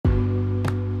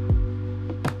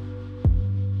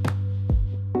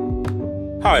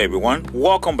Hi everyone,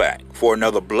 welcome back for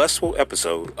another blissful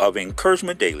episode of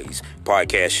Encouragement Daily's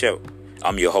podcast show.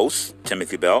 I'm your host,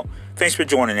 Timothy Bell. Thanks for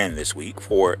joining in this week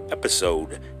for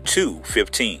episode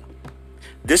 215.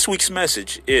 This week's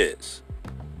message is,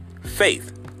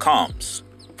 faith comes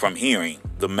from hearing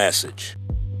the message.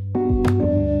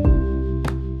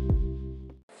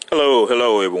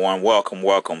 Hello everyone,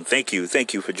 welcome. Thank you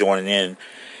for joining in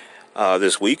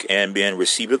this week and being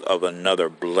receptive of another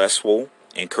blissful,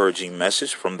 encouraging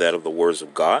message from that of the words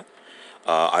of God.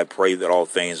 I pray that all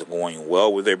things are going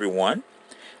well with everyone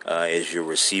as you're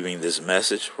receiving this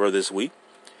message for this week.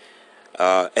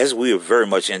 As we are very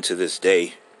much into this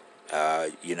day,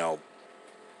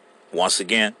 once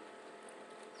again,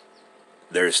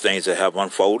 there's things that have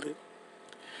unfolded,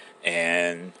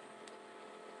 and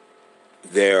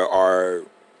there are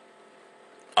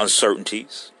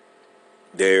uncertainties.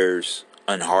 There's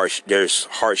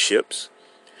hardships.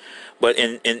 But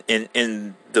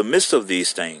in the midst of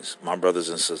these things, my brothers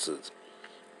and sisters,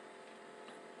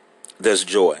 there's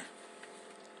joy.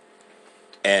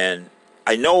 And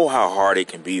I know how hard it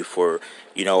can be for,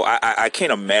 I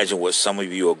can't imagine what some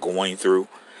of you are going through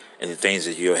and the things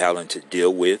that you're having to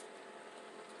deal with.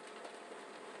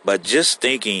 But just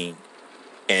thinking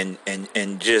and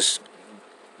just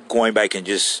going back and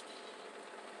just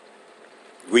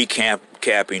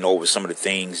recapping over some of the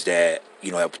things that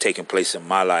have taken place in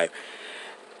my life,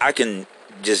 I can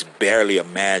just barely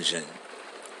imagine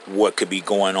what could be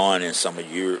going on in some of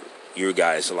your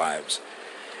guys' lives.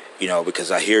 Because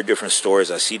I hear different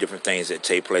stories, I see different things that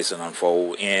take place and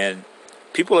unfold, and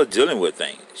people are dealing with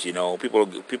things.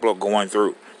 People are going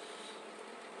through.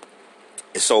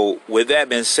 So with that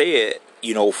being said,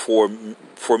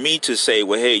 for me to say,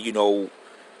 well, hey,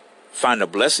 find the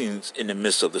blessings in the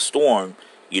midst of the storm.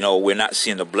 We're not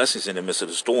seeing the blessings in the midst of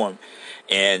the storm,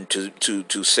 and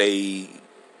to say,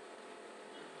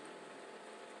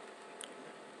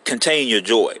 contain your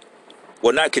joy.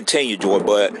 Well, not contain your joy,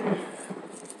 but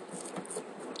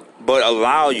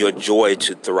allow your joy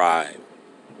to thrive,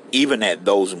 even at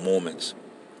those moments.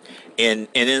 And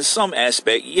in some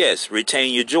aspect, yes,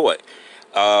 retain your joy.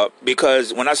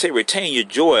 Because when I say retain your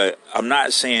joy, I'm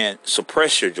not saying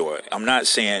suppress your joy. I'm not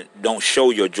saying don't show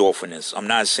your joyfulness. I'm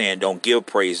not saying don't give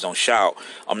praise, don't shout.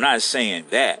 I'm not saying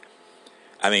that.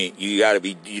 I mean, you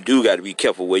do got to be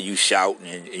careful where you shout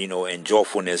and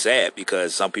joyfulness at,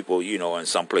 because some people, in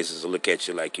some places will look at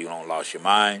you like you don't lost your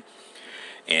mind,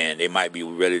 and they might be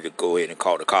ready to go ahead and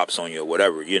call the cops on you or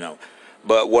whatever,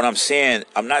 But what I'm saying,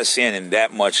 I'm not saying in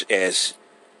that much as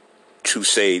to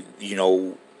say,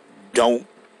 don't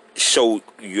show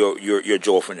your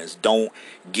joyfulness. Don't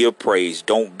give praise.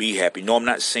 Don't be happy. No, I'm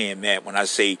not saying that. When I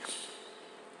say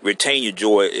retain your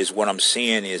joy, is what I'm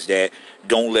saying is that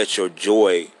don't let your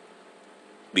joy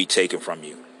be taken from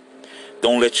you.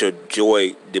 Don't let your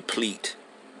joy deplete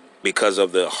because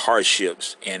of the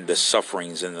hardships and the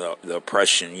sufferings and the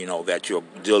oppression, that you're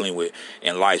dealing with,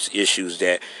 and life's issues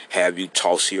that have you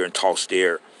tossed here and tossed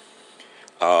there.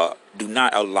 Do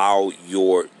not allow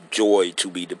your joy to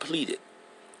be depleted.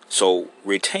 So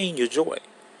retain your joy.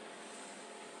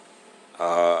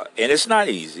 And it's not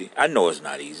easy. I know it's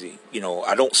not easy.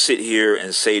 I don't sit here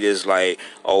and say this like,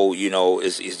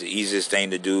 it's the easiest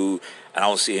thing to do. I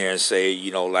don't sit here and say,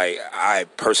 like I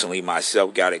personally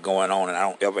myself got it going on, and I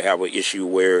don't ever have an issue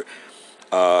where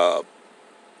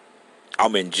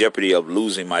I'm in jeopardy of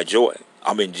losing my joy.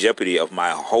 I'm in jeopardy of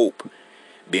my hope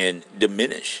being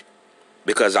diminished,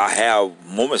 because I have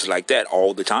moments like that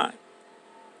all the time.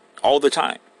 All the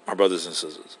time, my brothers and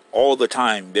sisters. All the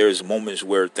time, there's moments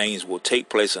where things will take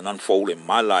place and unfold in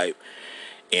my life,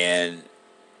 and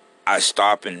I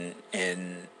stop and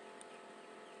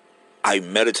I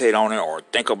meditate on it or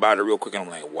think about it real quick, and I'm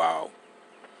like, wow,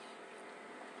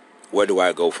 where do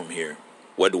I go from here?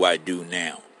 What do I do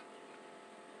now?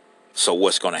 So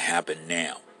what's going to happen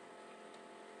now?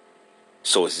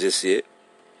 So is this it?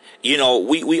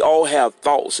 We all have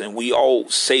thoughts, and we all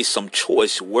say some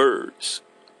choice words.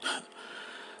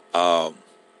 And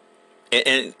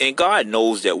God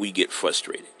knows that we get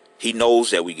frustrated. He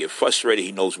knows that we get frustrated.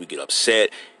 He knows we get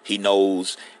upset. He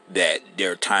knows that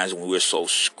there are times when we're so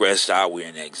stressed out, we're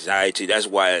in anxiety. That's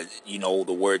why,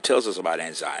 the word tells us about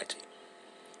anxiety.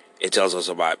 It tells us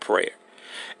about prayer.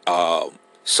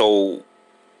 So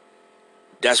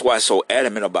that's why it's so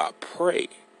adamant about pray.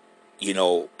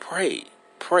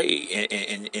 Pray,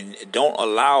 and don't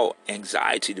allow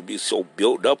anxiety to be so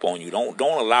built up on you. Don't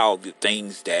allow the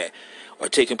things that are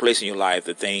taking place in your life,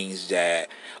 the things that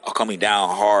are coming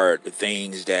down hard, the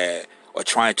things that are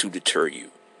trying to deter you,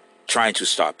 trying to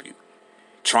stop you.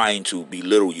 trying to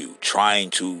belittle you, trying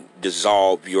to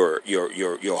dissolve your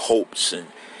hopes and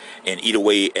eat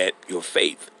away at your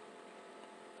faith,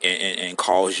 and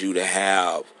cause you to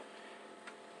have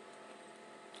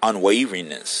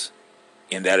unwaveriness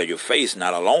in that of your faith,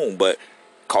 not alone, but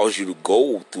cause you to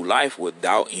go through life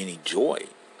without any joy.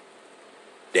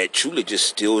 That truly just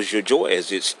steals your joy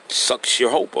as it sucks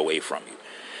your hope away from you.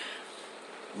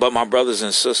 But my brothers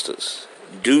and sisters,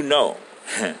 do know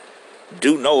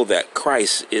that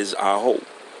Christ is our hope.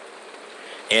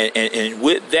 And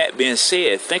with that being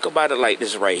said, think about it like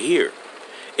this right here.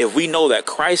 If we know that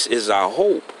Christ is our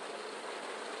hope,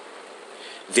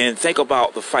 then think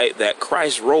about the fact that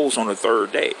Christ rose on the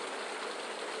third day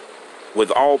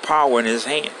with all power in his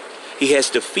hand. He has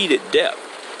defeated death.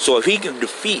 So if he can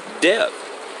defeat death,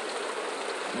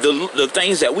 the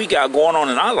things that we got going on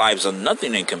in our lives are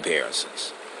nothing in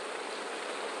comparisons.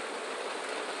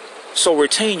 So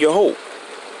retain your hope,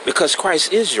 because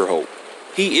Christ is your hope.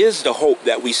 He is the hope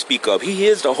that we speak of. He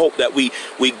is the hope that we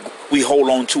hold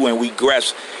on to and we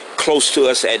grasp close to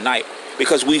us at night,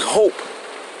 because we hope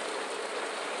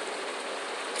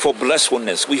for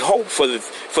blessedness. We hope for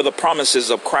the promises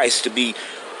of Christ to be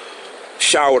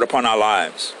showered upon our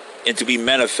lives and to be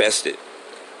manifested.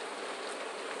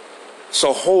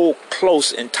 So hold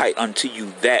close and tight unto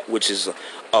you that which is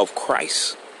of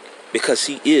Christ, because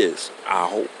he is our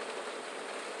hope.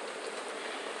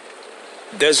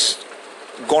 There's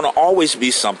going to always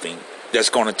be something that's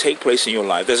going to take place in your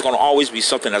life. There's going to always be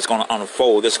something that's going to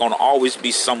unfold. There's going to always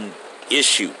be some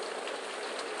issue.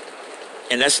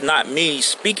 And that's not me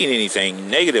speaking anything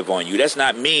negative on you. That's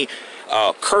not me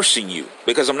cursing you,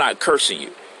 because I'm not cursing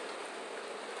you.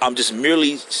 I'm just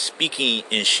merely speaking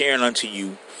and sharing unto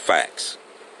you facts.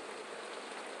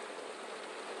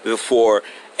 Therefore,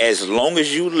 as long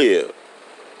as you live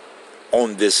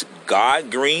on this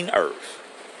God-green earth,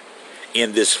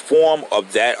 in this form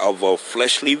of that of a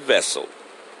fleshly vessel,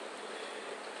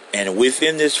 and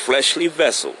within this fleshly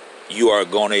vessel, you are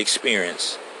going to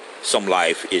experience some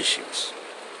life issues.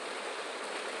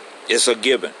 It's a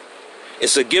given.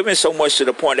 It's a given, so much to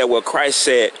the point that where Christ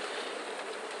said,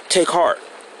 take heart,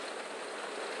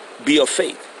 be of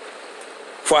faith,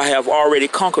 for I have already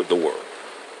conquered the world.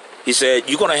 He said,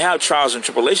 you're going to have trials and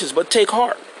tribulations, but take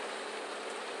heart.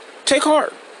 Take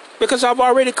heart, because I've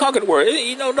already conquered the world.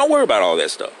 You know, don't worry about all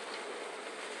that stuff.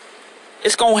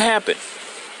 It's going to happen.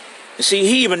 And see,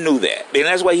 he even knew that. And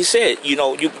that's why he said, you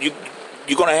know, you're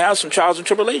going to have some trials and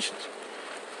tribulations.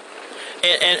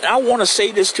 And I want to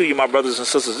say this to you, my brothers and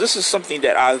sisters. This is something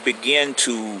that I've begun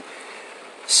to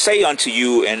say unto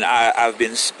you, and I've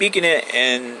been speaking it,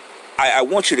 and I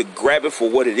want you to grab it for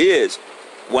what it is.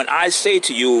 When I say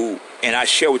to you and I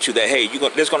share with you that, hey,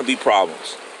 there's going to be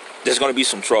problems. There's going to be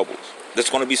some troubles.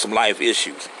 There's going to be some life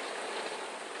issues.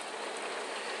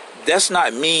 That's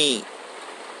not me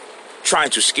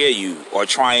trying to scare you or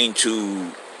trying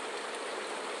to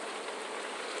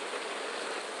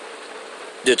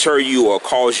deter you or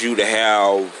cause you to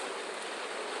have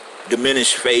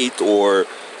diminished faith or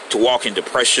to walk in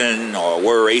depression or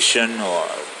worration or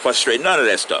frustration. None of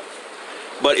that stuff.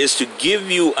 But it's to give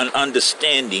you an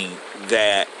understanding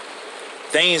that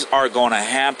things are going to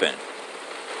happen.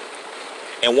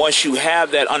 And once you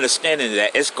have that understanding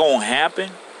that it's going to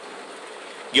happen,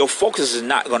 your focus is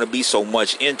not going to be so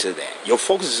much into that. Your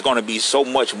focus is going to be so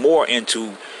much more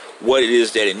into what it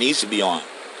is that it needs to be on.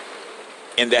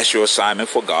 And that's your assignment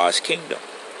for God's kingdom.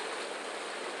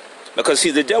 Because,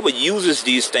 see, the devil uses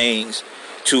these things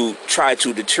to try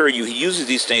to deter you. He uses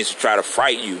these things to try to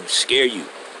frighten you, scare you,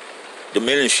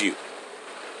 diminish you.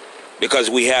 Because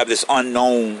we have this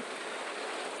unknown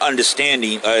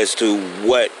understanding as to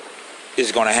what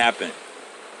is going to happen.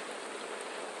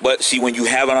 But see, when you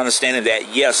have an understanding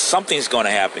that, yes, something's going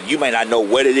to happen. You may not know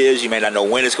what it is. You may not know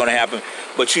when it's going to happen.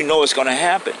 But you know it's going to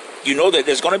happen. You know that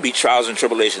there's going to be trials and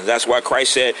tribulations. That's why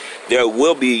Christ said there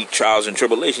will be trials and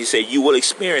tribulations. He said you will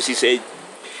experience. He said,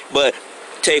 but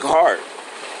take heart,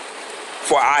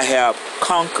 for I have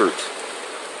conquered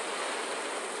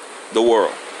the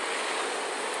world.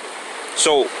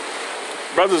 So,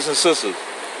 brothers and sisters,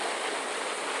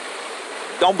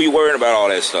 don't be worrying about all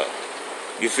that stuff.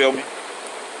 You feel me?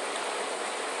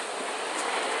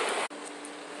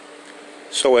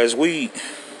 So as we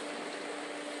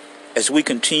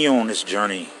continue on this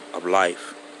journey of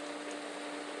life,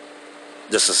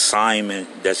 this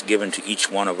assignment that's given to each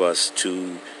one of us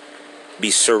to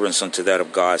be servants unto that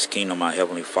of God's kingdom, our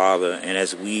Heavenly Father, and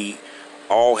as we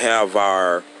all have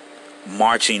our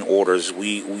marching orders,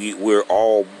 we're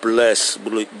all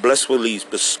blessedly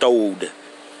bestowed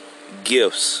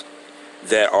gifts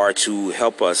that are to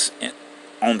help us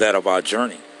on that of our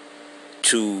journey,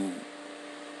 to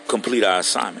complete our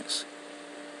assignments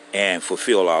and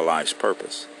fulfill our life's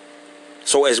purpose.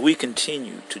 So as we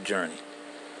continue to journey,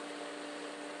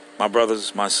 my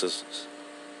brothers, my sisters,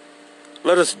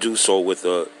 let us do so with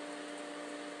a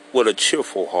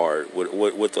cheerful heart,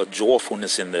 with a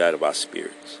joyfulness in that of our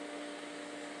spirits.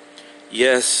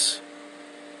 Yes,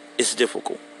 it's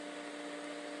difficult,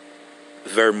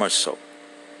 very much so.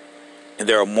 And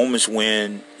there are moments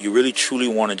when you really truly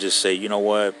want to just say, you know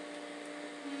what,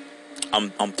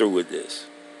 I'm through with this.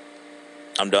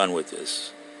 I'm done with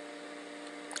this.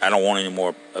 I don't want any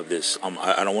more of this.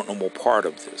 I don't want no more part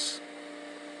of this.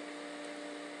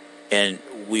 And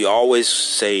we always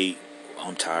say,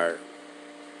 I'm tired.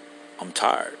 I'm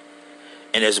tired.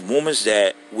 And there's moments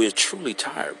that we're truly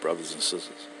tired, brothers and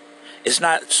sisters. It's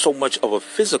not so much of a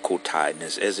physical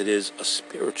tiredness as it is a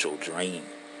spiritual drain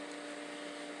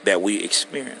that we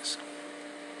experience.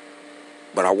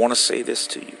 But I want to say this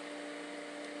to you.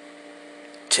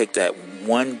 Take that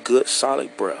one good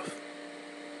solid breath.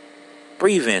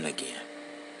 Breathe in again.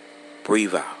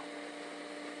 Breathe out.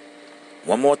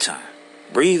 One more time.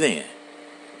 Breathe in.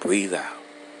 Breathe out.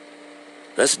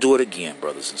 Let's do it again,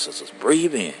 brothers and sisters.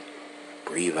 Breathe in.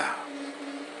 Breathe out.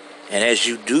 And as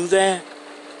you do that,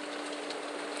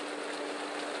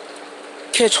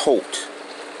 catch hold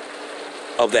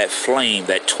of that flame,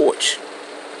 that torch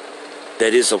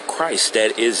that is of Christ,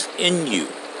 that is in you.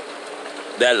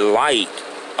 That light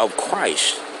of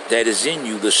Christ that is in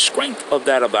you, the strength of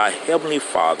that of our Heavenly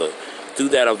Father through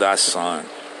that of thy Son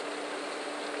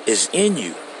is in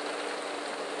you.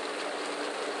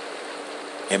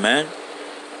 Amen.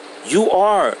 You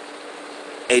are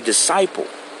a disciple.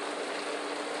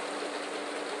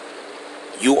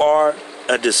 You are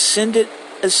a descendant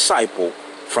disciple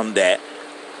from that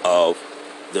of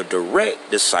the direct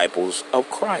disciples of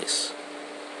Christ.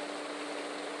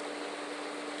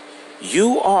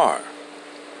 You are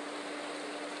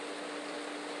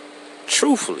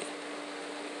truthfully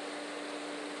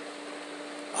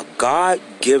a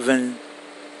God-given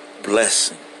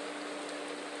blessing.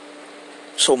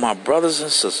 So my brothers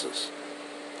and sisters,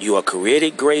 you are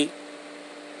created great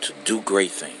to do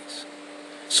great things.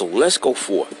 So let's go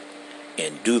forth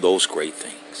and do those great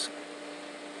things.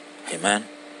 Amen.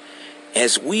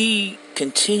 As we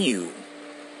continue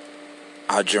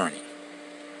our journey,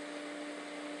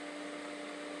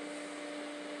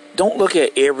 don't look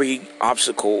at every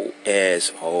obstacle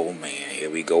as, oh man, here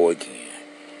we go again.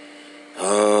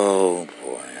 Oh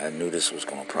boy, I knew this was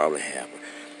going to probably happen.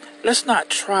 Let's not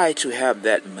try to have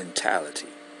that mentality.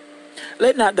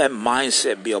 Let not that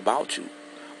mindset be about you,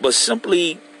 but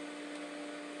simply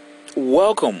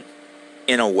welcome,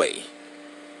 in a way,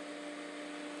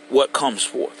 what comes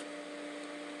forth.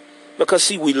 Because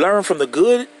see, we learn from the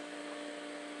good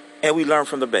and we learn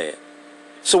from the bad.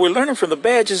 So we're learning from the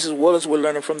bad just as well as we're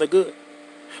learning from the good.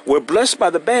 We're blessed by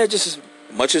the bad just as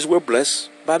much as we're blessed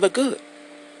by the good.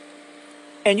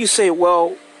 And you say,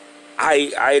 well,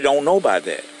 I don't know about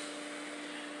that.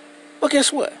 Well,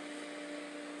 guess what?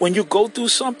 When you go through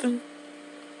something,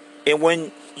 and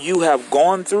when you have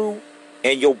gone through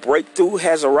and your breakthrough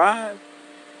has arrived,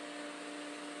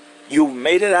 you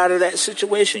made it out of that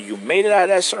situation. You made it out of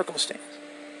that circumstance.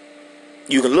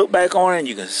 You can look back on it and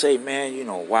you can say, man,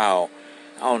 wow,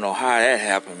 I don't know how that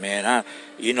happened, man.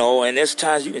 And there's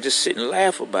times you can just sit and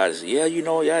laugh about it. Say, yeah,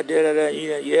 I did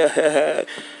that, yeah.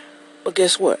 But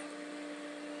guess what?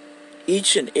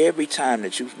 Each and every time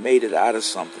that you've made it out of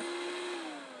something,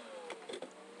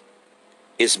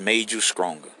 it's made you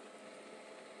stronger.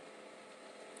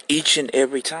 Each and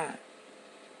every time,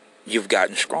 you've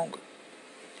gotten stronger.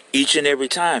 Each and every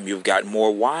time, you've gotten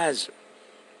more wiser.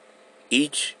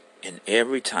 Each and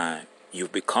every time,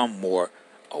 you've become more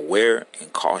aware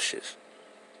and cautious.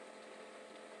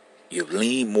 You've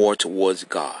leaned more towards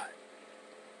God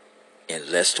and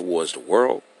less towards the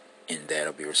world and that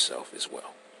of yourself as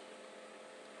well.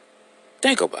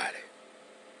 Think about it.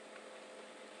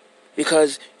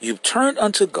 Because you've turned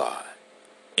unto God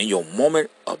in your moment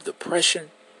of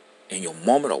depression, in your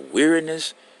moment of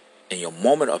weariness, in your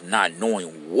moment of not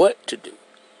knowing what to do.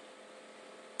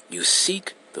 You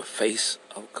seek the face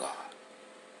of God.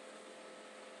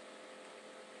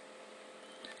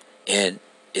 And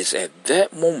it's at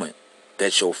that moment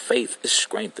that your faith is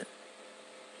strengthened.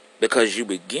 Because you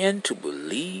begin to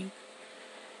believe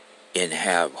and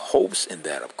have hopes in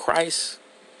that of Christ.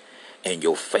 And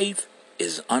your faith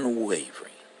is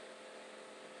unwavering.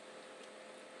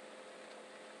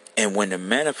 And when the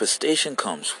manifestation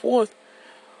comes forth,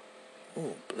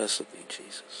 oh, blessed be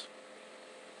Jesus.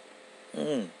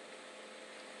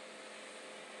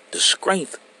 The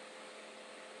strength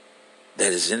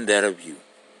that is in that of you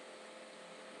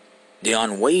the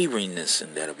unwaveringness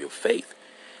in that of your faith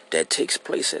that takes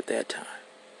place at that time.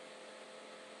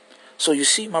 So you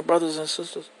see, my brothers and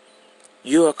sisters,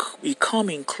 you're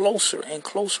becoming closer and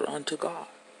closer unto God.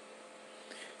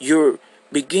 You're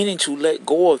beginning to let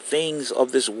go of things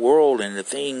of this world and the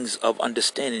things of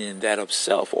understanding in that of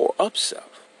self or of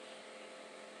self.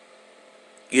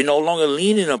 You're no longer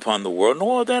leaning upon the world,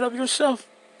 nor that of yourself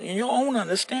in your own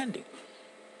understanding.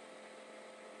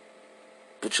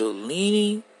 But you're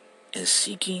leaning and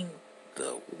seeking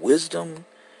the wisdom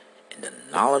and the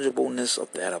knowledgeableness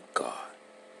of that of God.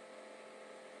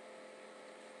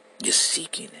 You're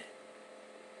seeking it.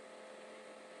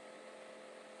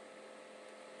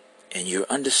 And you're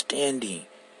understanding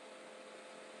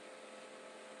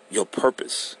your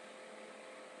purpose.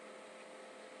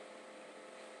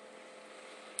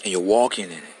 And you're walking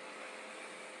in it.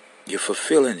 You're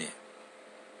fulfilling it.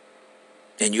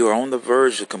 And you're on the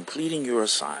verge of completing your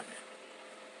assignment.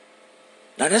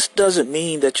 Now, this doesn't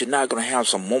mean that you're not going to have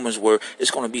some moments where it's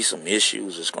going to be some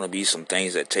issues. It's going to be some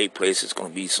things that take place. It's going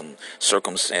to be some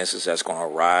circumstances that's going to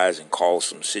arise and cause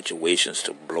some situations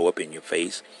to blow up in your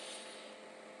face.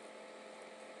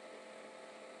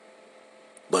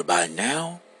 But by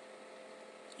now,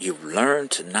 you've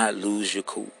learned to not lose your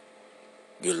cool.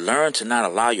 You learn to not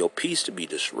allow your peace to be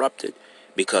disrupted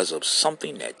because of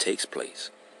something that takes place.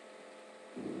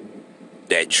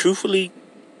 That truthfully,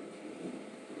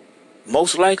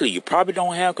 most likely, you probably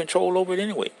don't have control over it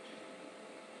anyway.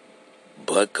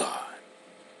 But God.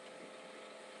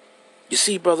 You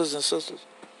see, brothers and sisters,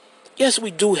 yes,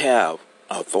 we do have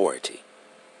authority.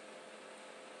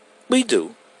 We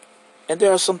do. And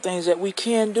there are some things that we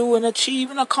can do and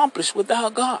achieve and accomplish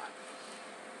without God.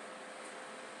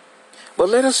 But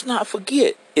let us not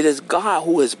forget, it is God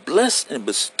who has blessed and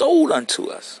bestowed unto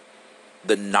us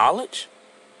the knowledge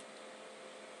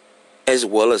as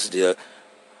well as the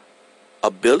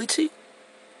ability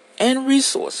and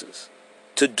resources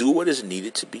to do what is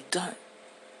needed to be done.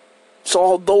 So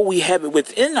although we have it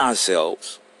within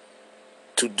ourselves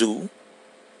to do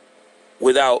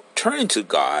without turning to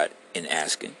God and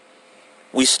asking,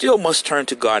 we still must turn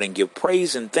to God and give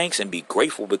praise and thanks and be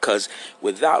grateful, because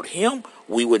without Him,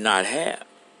 we would not have.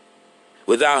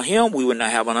 Without Him, we would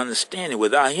not have an understanding.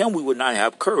 Without Him, we would not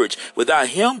have courage. Without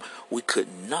Him, we could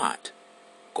not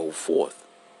go forth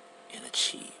and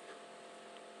achieve.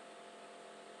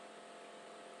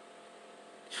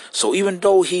 So even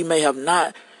though He may have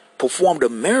not performed a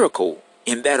miracle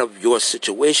in that of your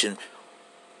situation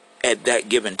at that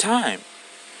given time,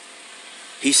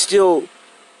 He still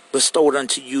bestowed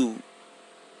unto you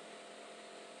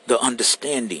the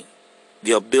understanding,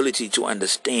 the ability to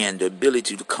understand, the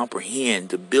ability to comprehend,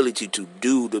 the ability to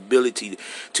do, the ability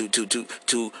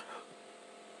to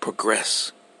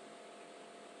progress,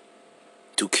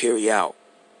 to carry out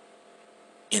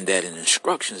in that in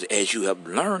instructions as you have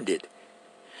learned it.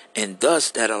 And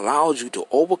thus that allows you to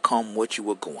overcome what you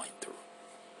were going through.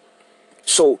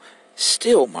 So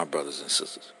still, my brothers and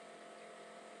sisters,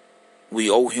 we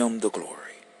owe Him the glory.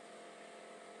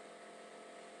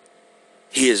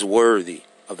 He is worthy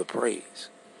of the praise.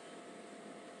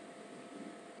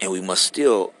 And we must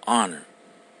still honor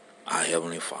our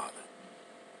Heavenly Father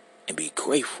and be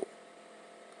grateful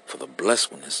for the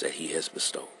blessedness that He has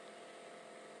bestowed.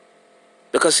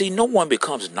 Because see, no one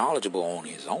becomes knowledgeable on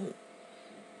his own.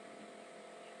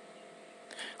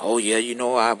 Oh yeah, you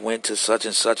know, I went to such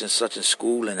and such in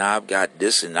school, and I've got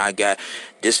this, and I got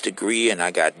this degree, and I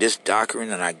got this doctorate,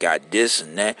 and I got this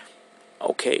and that.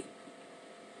 Okay.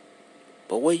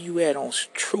 But where you at on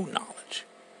true knowledge?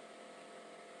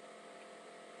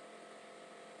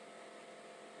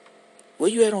 Where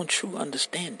you at on true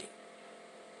understanding?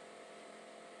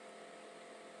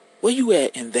 Where you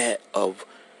at in that of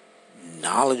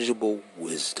knowledgeable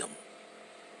wisdom?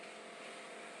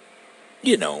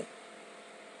 You know,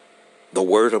 the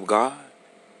Word of God.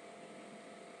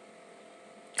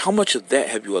 How much of that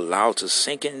have you allowed to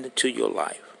sink into your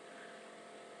life?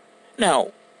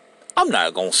 Now, I'm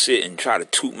not going to sit and try to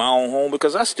toot my own horn,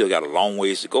 because I still got a long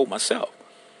ways to go myself.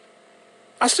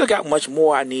 I still got much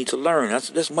more I need to learn.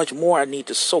 There's much more I need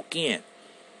to soak in.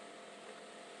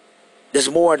 There's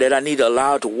more that I need to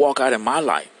allow to walk out in my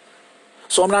life.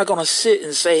 So I'm not going to sit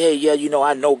and say, hey, yeah, you know,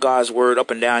 I know God's word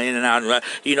up and down, in and out.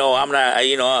 You know, I'm not,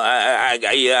 you know,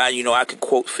 I can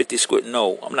quote 50 script.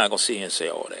 No, I'm not going to sit here and say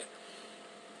all that.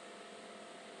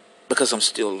 Because I'm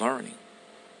still learning.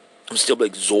 I'm still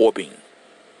absorbing.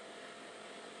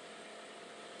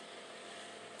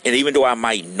 And even though I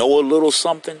might know a little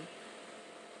something,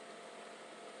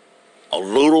 I'm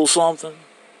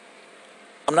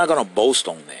not going to boast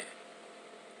on that.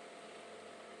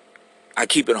 I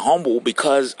keep it humble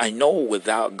because I know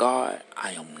without God,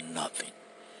 I am nothing.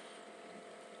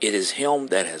 It is Him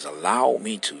that has allowed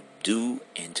me to do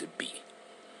and to be.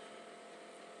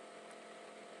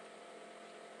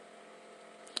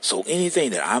 So anything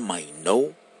that I might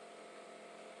know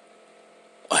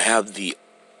or have the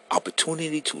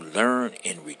opportunity to learn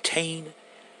and retain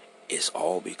is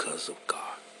all because of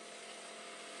God.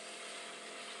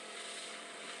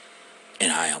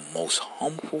 And I am most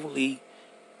humbly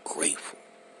grateful.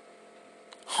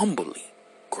 Humbly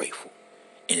grateful.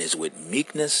 And it is with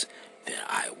meekness that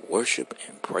I worship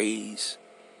and praise,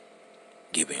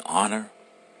 giving honor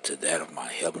to that of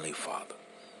my Heavenly Father.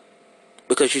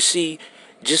 Because you see,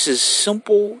 just as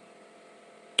simple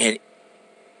and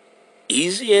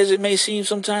easy as it may seem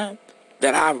sometimes,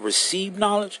 that I've received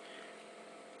knowledge,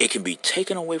 it can be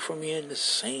taken away from me in the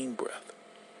same breath.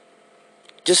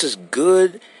 Just as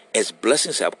good as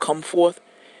blessings have come forth,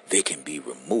 they can be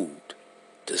removed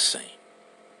the same.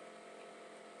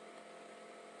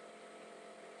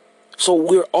 So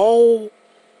we're all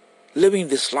living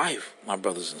this life, my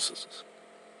brothers and sisters.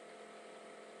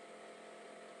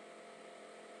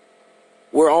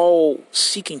 We're all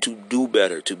seeking to do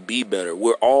better, to be better.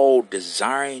 We're all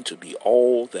desiring to be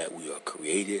all that we are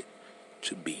created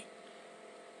to be.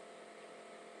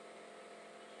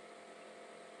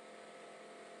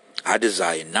 I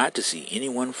desire not to see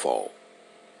anyone fall.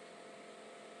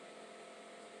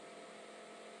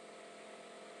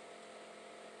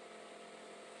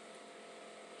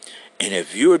 And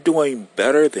if you're doing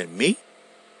better than me,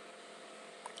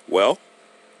 well,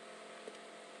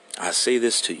 I say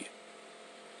this to you.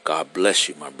 God bless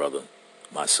you, my brother,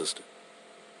 my sister.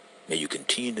 May you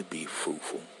continue to be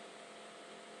fruitful.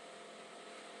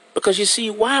 Because you see,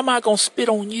 why am I going to spit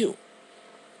on you?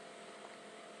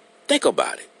 Think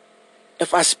about it.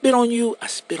 If I spit on you, I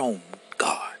spit on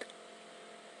God.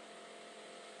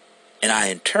 And I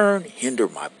in turn hinder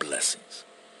my blessings.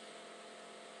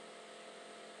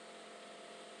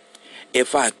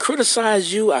 If I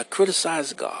criticize you, I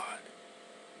criticize God.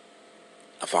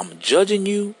 If I'm judging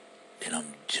you, then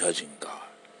I'm judging God.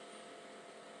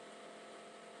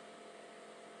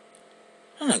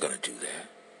 I'm not going to do that.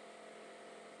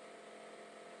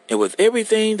 And with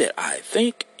everything that I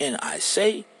think and I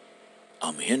say,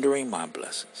 I'm hindering my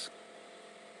blessings.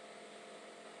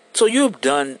 So you've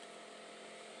done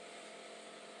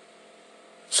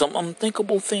some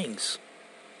unthinkable things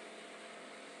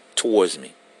towards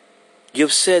me.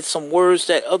 You've said some words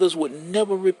that others would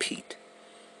never repeat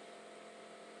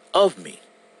of me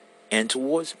and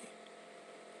towards me.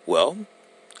 Well,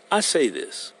 I say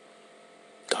this.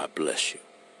 God bless you.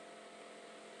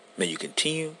 May you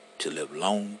continue to live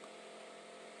long,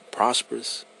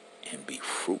 prosperous, and be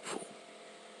fruitful.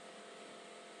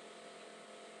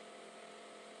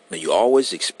 May you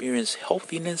always experience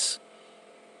healthiness,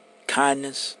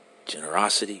 kindness,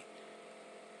 generosity,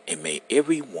 and may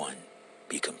everyone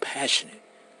be compassionate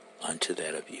unto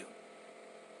that of you.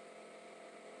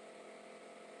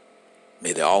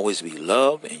 May there always be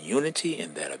love and unity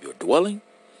in that of your dwelling.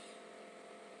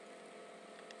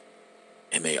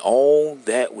 And may all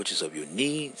that which is of your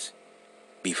needs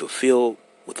be fulfilled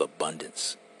with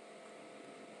abundance,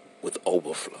 with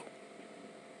overflow.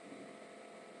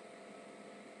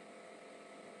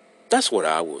 That's what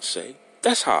I would say.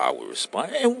 That's how I would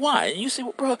respond. And why? And you say,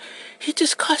 well, bro, he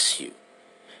just cussed you.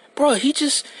 Bro, he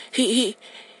threatened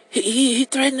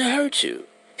to hurt you.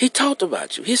 He talked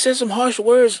about you. He said some harsh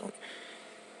words.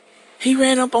 He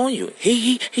ran up on you.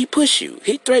 He pushed you.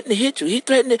 He threatened to hit you. He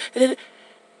threatened to...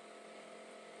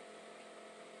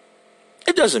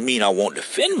 It doesn't mean I won't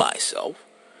defend myself.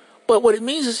 But what it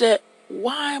means is that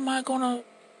why am I going to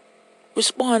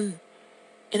respond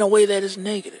in a way that is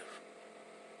negative?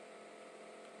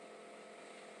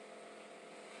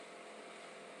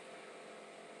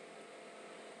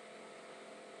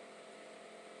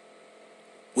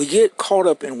 We get caught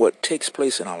up in what takes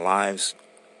place in our lives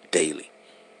daily.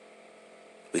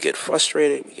 We get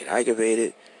frustrated, we get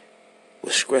aggravated,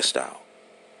 we're stressed out,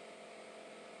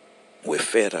 we're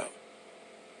fed up.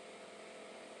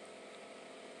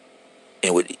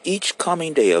 And with each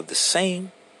coming day of the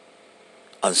same,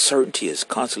 uncertainty is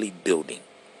constantly building.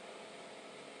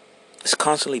 It's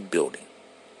constantly building.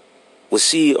 We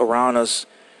see around us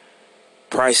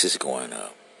prices going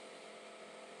up.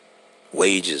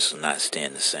 Wages not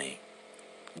staying the same.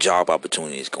 Job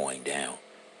opportunities going down.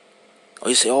 Or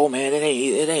you say, oh man, it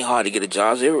ain't hard to get a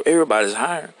job. Everybody's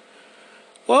hiring.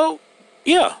 Well,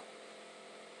 yeah.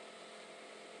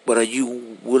 But are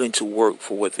you willing to work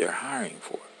for what they're hiring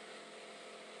for?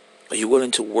 Are you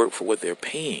willing to work for what they're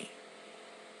paying?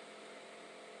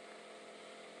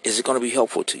 Is it going to be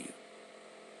helpful to you?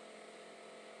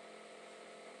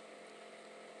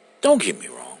 Don't get me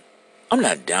wrong. I'm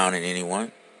not downing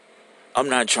anyone. I'm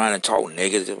not trying to talk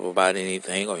negative about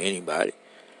anything or anybody.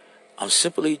 I'm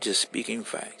simply just speaking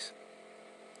facts.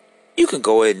 You can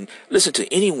go ahead and listen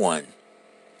to anyone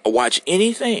or watch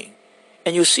anything,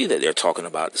 and you'll see that they're talking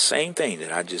about the same thing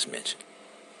that I just mentioned.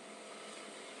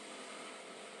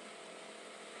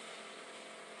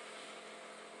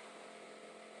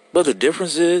 But the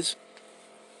difference is,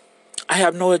 I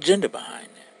have no agenda behind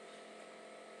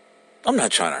that. I'm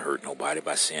not trying to hurt nobody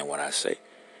by saying what I say.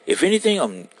 If anything,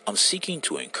 I'm seeking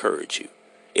to encourage you.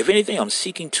 If anything, I'm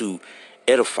seeking to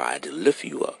edify, to lift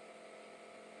you up,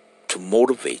 to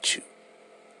motivate you.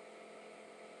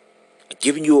 I'm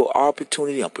giving you an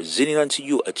opportunity. I'm presenting unto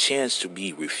you a chance to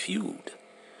be refueled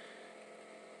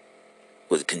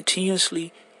with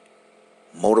continuously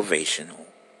motivational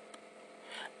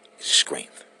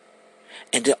strength.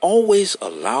 And to always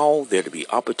allow there to be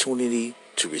opportunity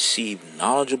to receive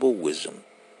knowledgeable wisdom.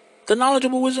 The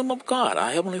knowledgeable wisdom of God,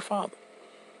 our Heavenly Father.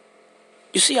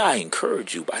 You see, I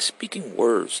encourage you by speaking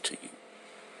words to you.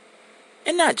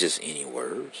 And not just any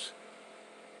words.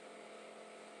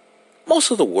 Most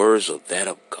of the words are that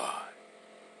of God.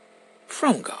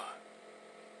 From God.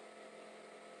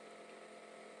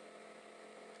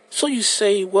 So you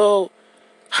say, well,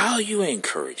 how are you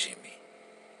encouraging me?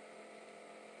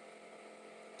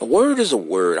 A word is a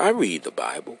word. I read the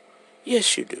Bible.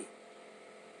 Yes, you do.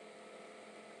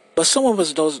 But some of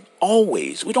us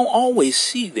we don't always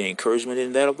see the encouragement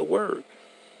in that of the word.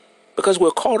 Because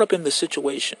we're caught up in the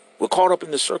situation. We're caught up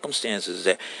in the circumstances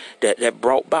that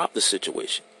brought about the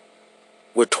situation.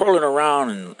 We're twirling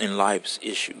around in life's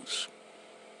issues.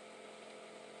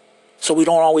 So we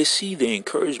don't always see the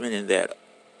encouragement in that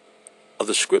of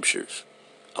the scriptures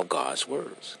of God's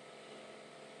words.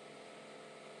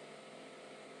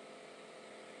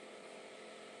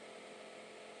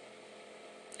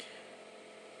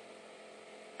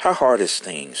 How hard is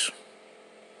things?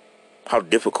 How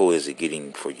difficult is it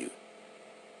getting for you?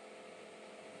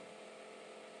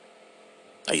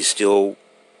 Are you still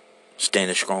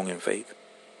standing strong in faith?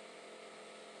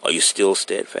 Are you still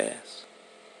steadfast?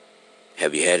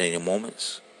 Have you had any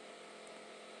moments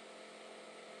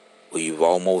where you've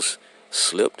almost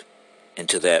slipped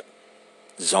into that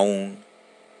zone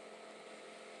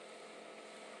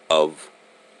of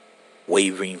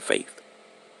wavering faith?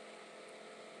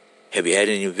 Have you had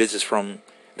any visits from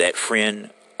that friend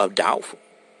of doubtful?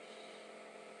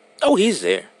 Oh, he's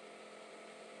there.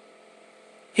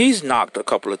 He's knocked a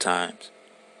couple of times.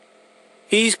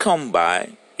 He's come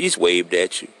by. He's waved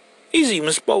at you. He's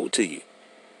even spoke to you.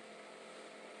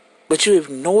 But you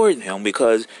ignored him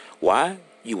because, why?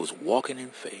 You was walking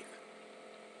in faith.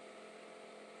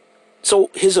 So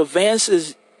his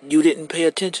advances you didn't pay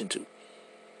attention to.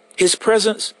 His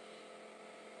presence,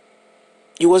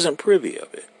 you wasn't privy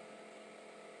of it.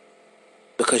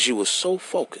 Because you were so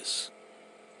focused,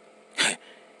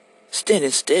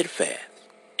 standing steadfast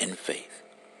in faith.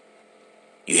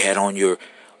 You had on your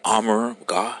armor of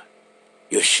God,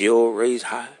 your shield raised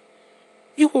high.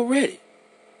 You were ready.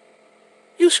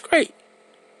 You was great.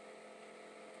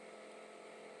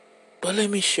 But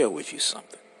let me share with you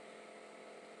something.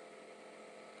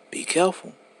 Be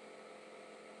careful.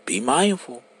 Be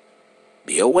mindful.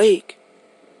 Be awake.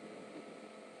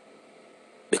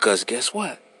 Because guess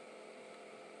what?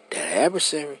 That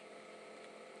adversary,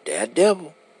 that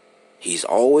devil, he's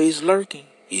always lurking.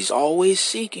 He's always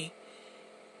seeking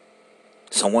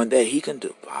someone that he can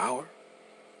devour,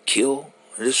 kill,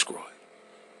 and destroy.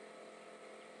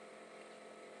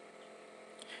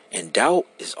 And doubt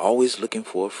is always looking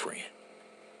for a friend.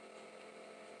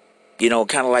 You know,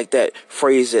 kind of like that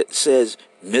phrase that says,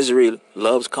 misery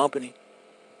loves company.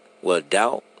 Well,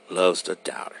 doubt loves the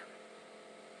doubter.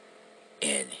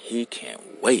 And he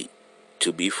can't wait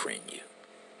to befriend you.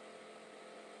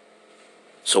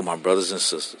 So my brothers and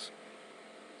sisters,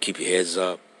 keep your heads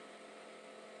up.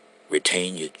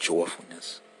 Retain your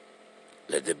joyfulness.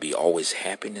 Let there be always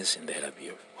happiness in that of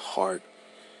your heart.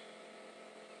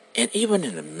 And even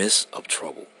in the midst of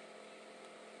trouble.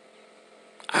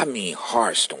 I mean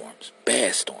hard storms,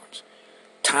 bad storms.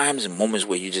 Times and moments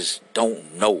where you just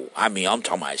don't know. I mean, I'm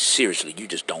talking about seriously, you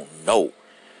just don't know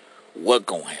what's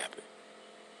going to happen.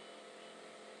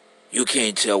 You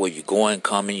can't tell where you're going,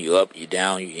 coming, you're up, you're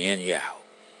down, you're in, you're out.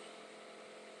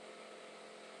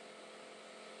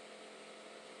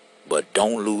 But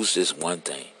don't lose this one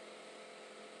thing.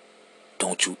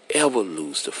 Don't you ever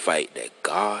lose the fight that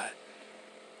God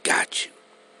got you.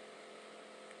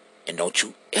 And don't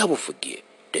you ever forget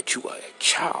that you are a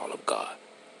child of God.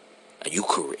 And you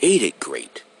created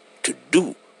great to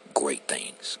do great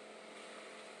things.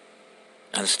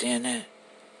 Understand that?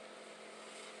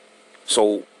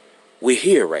 So we're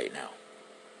here right now.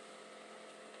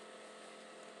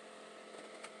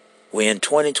 We're in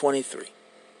 2023.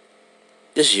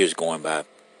 This year's going by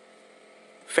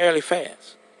fairly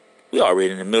fast. We're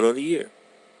already in the middle of the year.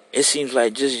 It seems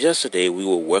like just yesterday we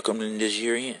were welcoming this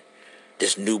year in,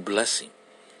 this new blessing.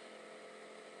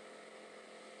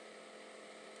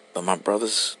 But my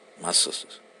brothers, my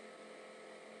sisters,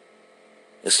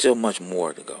 there's still much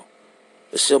more to go.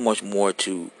 There's still much more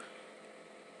to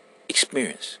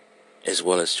experience as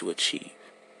well as to achieve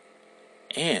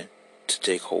and to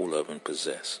take hold of and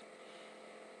possess.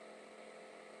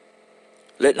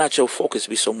 Let not your focus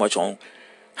be so much on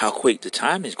how quick the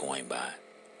time is going by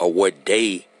or what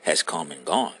day has come and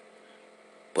gone,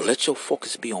 but let your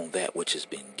focus be on that which has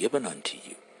been given unto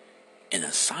you, an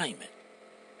assignment.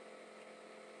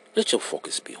 Let your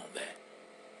focus be on that.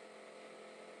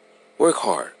 Work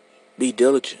hard. Be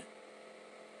diligent.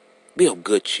 Be of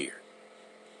good cheer.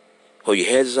 Hold your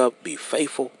heads up. Be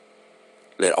faithful.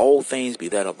 Let all things be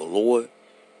that of the Lord.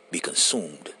 Be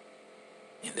consumed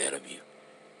in that of you.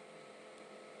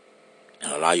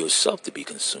 And allow yourself to be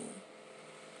consumed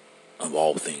of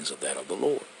all things of that of the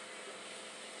Lord.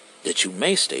 That you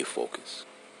may stay focused.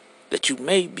 That you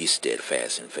may be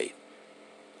steadfast in faith.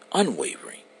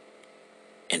 Unwavering.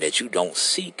 And that you don't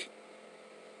seek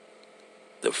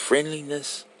the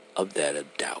friendliness of that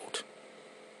of doubt.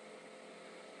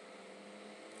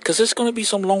 Because there's going to be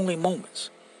some lonely moments.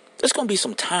 There's going to be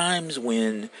some times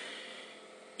when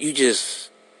you just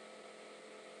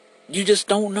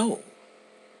don't know.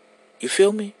 You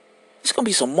feel me? There's going to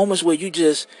be some moments where you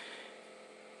just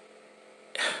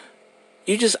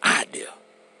out there.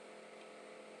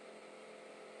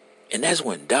 And that's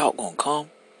when doubt going to come.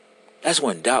 That's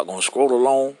when doubt going to scroll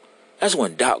along. That's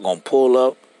when doubt going to pull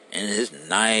up in his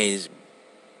nice,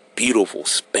 beautiful,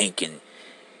 spanking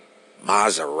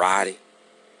Maserati.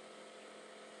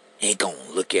 He going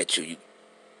to look at you.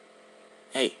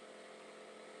 Hey,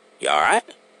 you all right?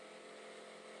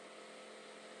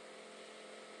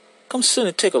 Come sit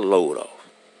and take a load off.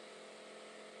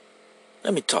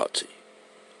 Let me talk to you.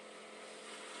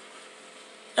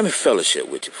 Let me fellowship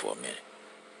with you for a minute.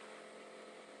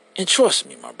 And trust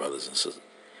me, my brothers and sisters,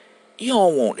 you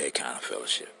don't want that kind of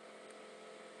fellowship.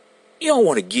 You don't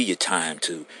want to give your time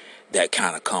to that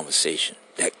kind of conversation,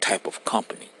 that type of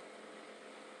company.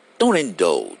 Don't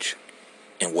indulge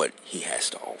in what he has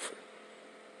to offer.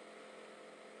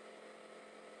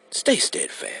 Stay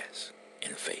steadfast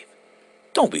in faith.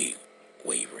 Don't be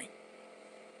wavering.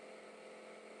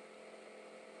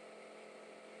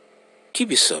 Keep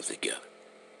yourself together.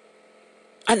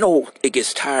 I know it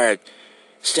gets tired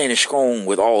standing strong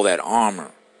with all that armor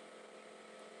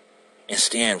and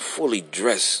stand fully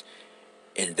dressed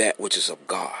in that which is of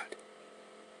God.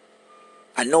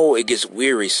 I know it gets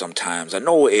weary sometimes. I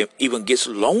know it even gets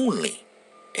lonely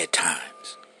at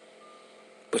times.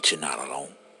 But you're not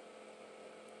alone.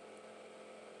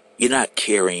 You're not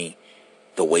carrying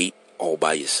the weight all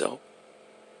by yourself.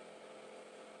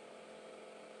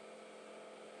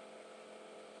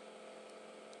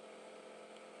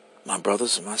 My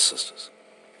brothers and my sisters,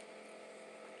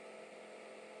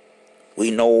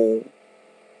 we know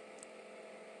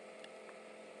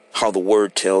how the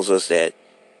word tells us that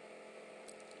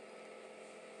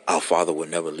our Father will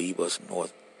never leave us nor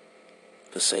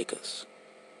forsake us.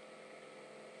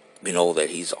 We know that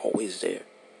He's always there.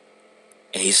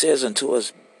 And He says unto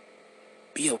us,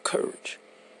 be of courage.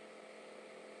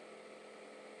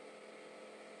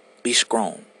 Be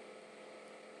strong.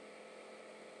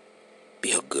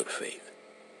 Be of good faith.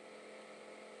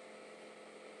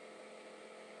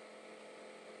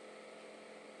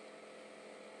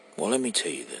 Well, let me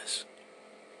tell you this.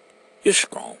 You're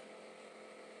strong.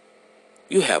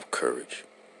 You have courage.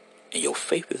 And your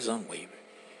faith is unwavering.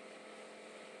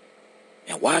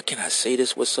 And why can I say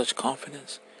this with such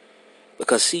confidence?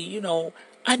 Because, see,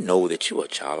 I know that you're a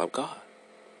child of God.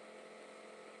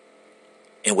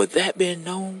 And with that being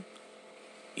known,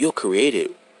 you're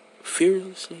created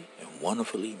fearlessly and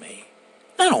wonderfully made.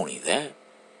 Not only that,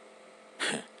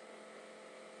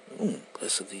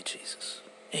 blessed thee, Jesus.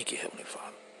 Thank you, Heavenly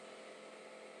Father.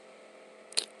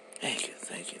 Thank you,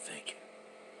 thank you, thank you.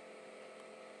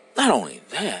 Not only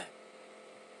that,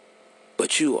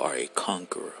 but you are a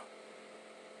conqueror.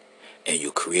 And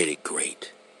you're created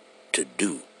great to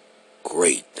do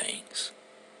great things.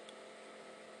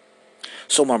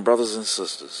 So, my brothers and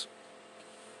sisters,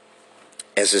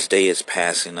 as this day is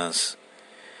passing us,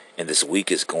 and this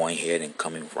week is going ahead and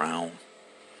coming round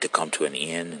to come to an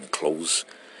end and the close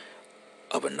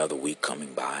of another week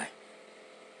coming by,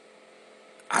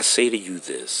 I say to you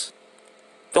this: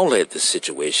 don't let the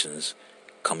situations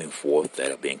coming forth that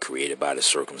have been created by the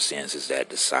circumstances that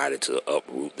decided to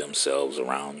uproot themselves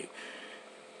around you.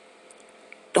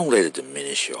 Don't let it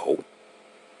diminish your hope.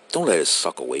 Don't let it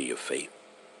suck away your faith.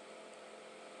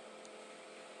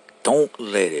 Don't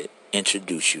let it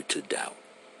introduce you to doubt,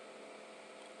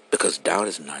 because doubt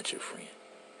is not your friend.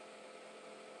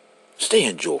 Stay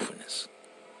in joyfulness.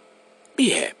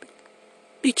 Be happy.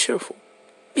 Be cheerful.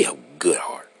 Be of good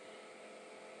heart.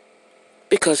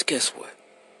 Because guess what?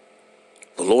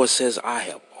 The Lord says, I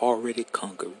have already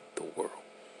conquered the world.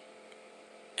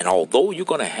 And although you're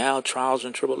going to have trials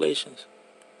and tribulations,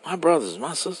 my brothers,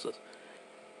 my sisters,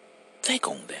 think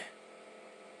on that.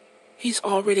 He's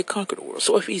already conquered the world.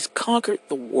 So if he's conquered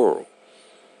the world,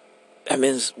 that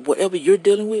means whatever you're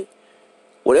dealing with,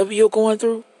 whatever you're going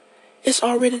through, it's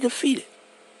already defeated.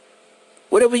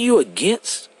 Whatever you're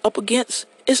up against,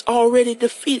 it's already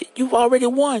defeated. You've already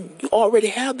won. You already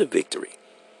have the victory.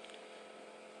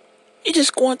 You're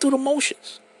just going through the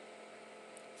motions.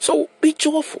 So be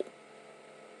joyful.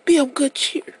 Be of good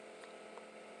cheer.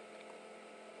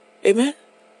 Amen.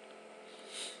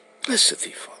 Blessed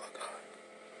thee, Father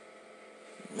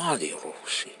God. Madi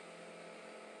Roshi.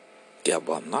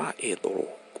 Gabana Edoro.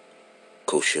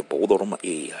 Koshe Bodorma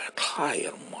Ea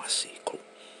Kaya Masiko.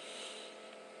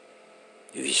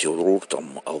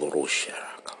 Visurutam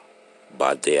Adorosharaka.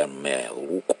 Bader Mel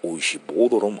Ruk Ushi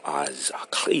Bodorum Az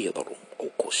Akleadorum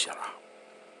Okoshara.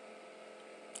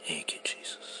 Thank you,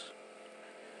 Jesus.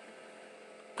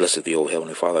 Blessed thee, O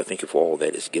Heavenly Father. I thank you for all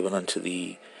that is given unto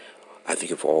thee. I thank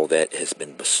you for all that has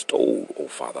been bestowed, O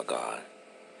Father God.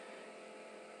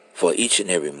 For each and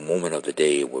every moment of the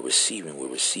day, we're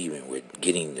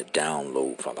getting the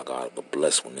download, Father God, of the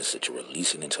blessedness that you're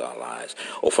releasing into our lives.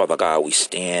 Oh, Father God, we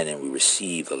stand and we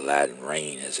receive the laden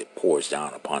rain as it pours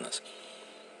down upon us,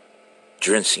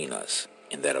 drenching us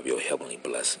in that of your heavenly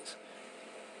blessings.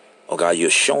 Oh, God,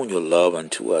 you've shown your love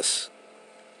unto us.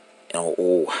 And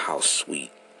oh, how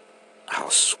sweet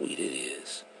it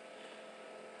is.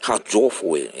 How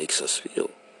joyful it makes us feel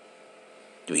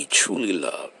to be truly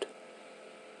loved.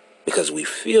 Because we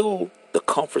feel the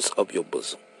comforts of your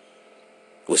bosom.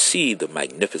 We see the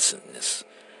magnificentness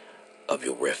of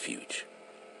your refuge.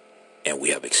 And we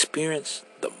have experienced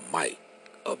the might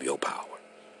of your power.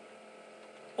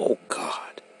 Oh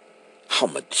God, how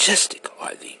majestic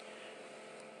are thee.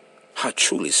 How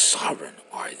truly sovereign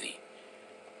are thee.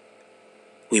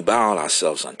 We bow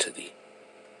ourselves unto thee.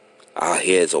 Our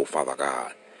heads, O Father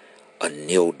God, are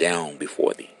kneel down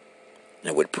before thee.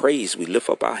 And with praise we lift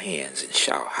up our hands and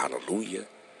shout, hallelujah,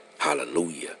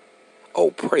 hallelujah.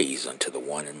 Oh, praise unto the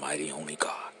one and mighty only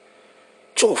God.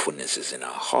 Joyfulness is in our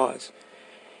hearts,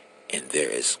 and there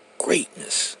is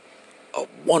greatness of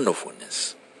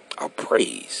wonderfulness, of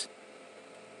praise,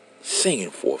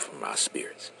 singing forth from our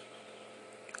spirits.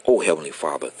 Oh, Heavenly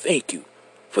Father, thank you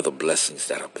for the blessings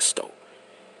that are bestowed.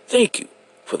 Thank you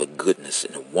for the goodness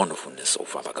and the wonderfulness, oh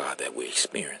Father God, that we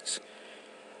experience.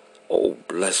 Oh,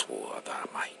 blessed are thy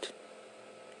might.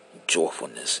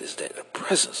 Joyfulness is that the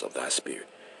presence of thy spirit.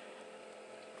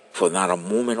 For not a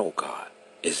moment, oh God,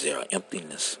 is there an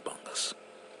emptiness among us,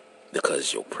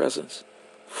 because your presence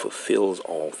fulfills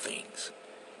all things.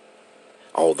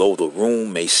 Although the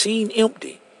room may seem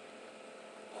empty,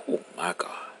 oh my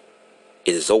God,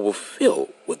 it is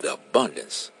overfilled with the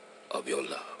abundance of your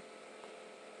love.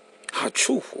 How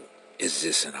truthful is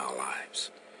this in our lives?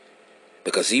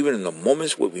 Because even in the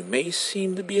moments where we may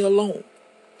seem to be alone,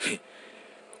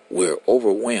 we're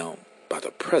overwhelmed by the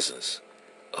presence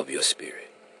of your spirit.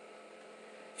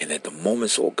 And at the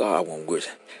moments, oh God, when we're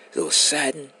so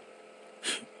saddened,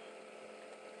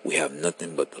 we have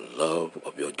nothing but the love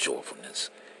of your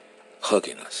joyfulness,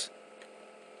 hugging us,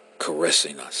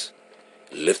 caressing us,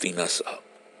 lifting us up,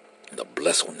 in the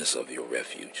blessedness of your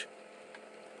refuge.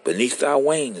 Beneath thy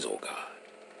wings, oh God,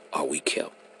 are we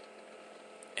kept.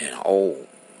 And oh,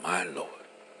 my Lord,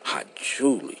 how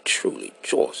truly, truly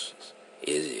joyous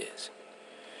it is.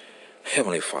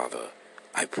 Heavenly Father,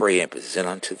 I pray and present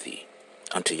unto thee,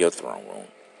 unto your throne room.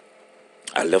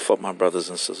 I lift up my brothers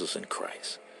and sisters in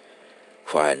Christ,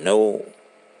 for I know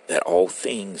that all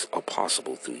things are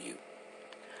possible through you.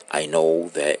 I know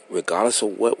that regardless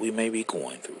of what we may be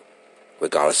going through,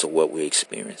 regardless of what we're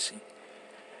experiencing,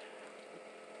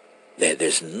 that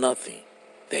there's nothing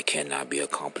that cannot be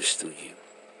accomplished through you.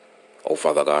 Oh,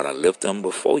 Father God, I lift them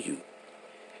before you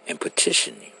and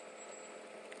petition you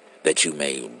that you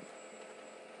may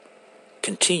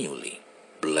continually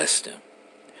bless them,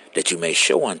 that you may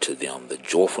show unto them the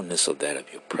joyfulness of that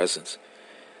of your presence,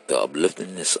 the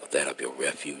upliftingness of that of your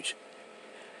refuge,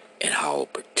 and how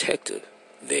protected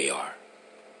they are.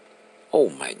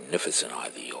 Oh, magnificent are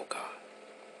thee, O God.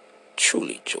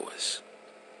 truly joyous.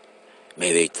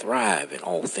 May they thrive in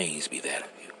all things be that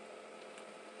of you.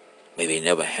 May they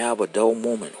never have a dull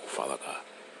moment, O Father God.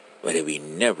 May there be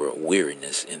never a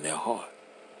weariness in their heart.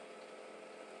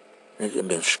 Let them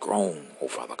be strong, O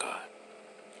Father God.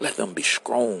 Let them be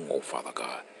strong, O Father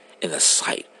God, in the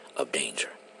sight of danger.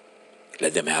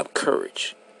 Let them have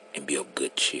courage and be of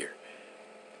good cheer.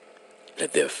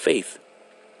 Let their faith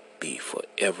be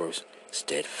forever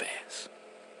steadfast.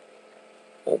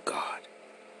 O God,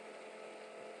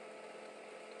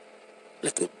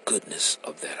 let the goodness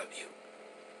of that of you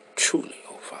truly,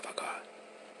 O Father God,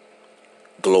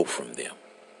 glow from them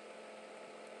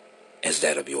as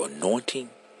that of your anointing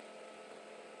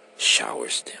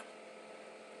showers them.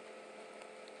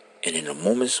 And in the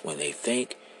moments when they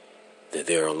think that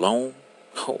they're alone,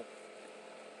 oh,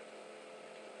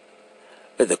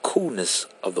 let the coolness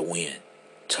of the wind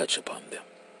touch upon them,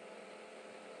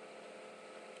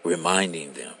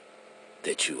 reminding them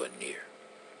that you are near.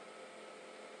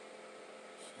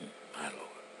 My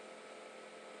Lord.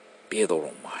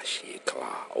 Pedro Mashi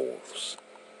Kla Ovs.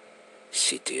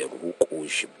 Site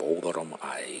Rukush Bodaram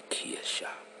Aikiasha.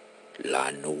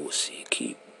 La Nosi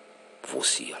Ki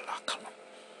Vosia Lakalam.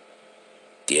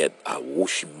 Deb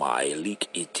Awush Mailik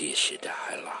Itishida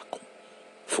Halakum.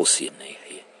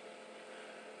 Fosine.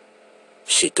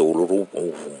 Sitolu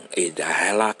Ovum Eda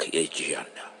Halak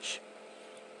Ejianash.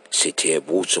 Site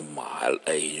Buzamal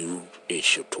Ayu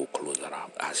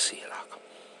Ishotokludram Asilak.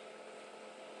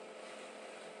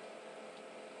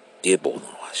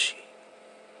 Debonashi.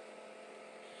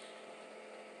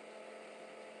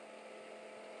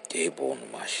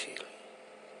 Debonashi.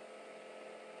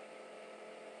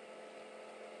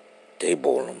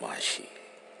 Debonashi.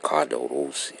 Kado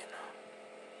Rosina.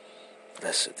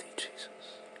 Blessed thee, Jesus.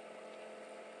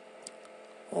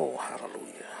 Oh,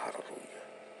 hallelujah, hallelujah.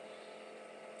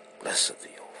 Blessed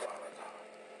thee, O Father God.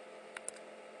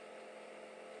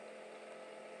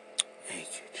 Thank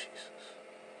you, Jesus.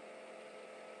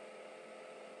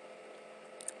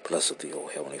 Blessed thee, O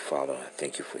Heavenly Father. I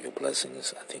thank you for your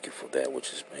blessings. I thank you for that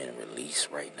which is being released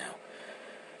right now.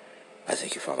 I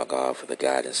thank you, Father God, for the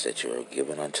guidance that you are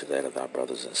giving unto that of thy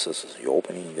brothers and sisters. You're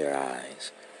opening their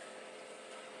eyes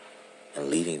and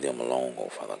leading them along, O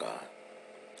Father God.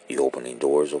 You're opening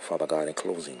doors, O Father God, and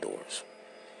closing doors.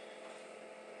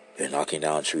 You're knocking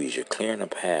down trees. You're clearing a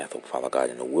path, O Father God,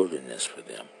 in the wilderness for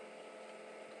them,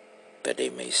 that they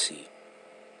may see.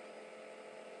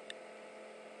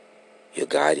 You're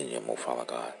guiding them, O Father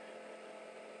God,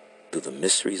 through the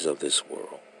mysteries of this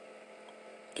world.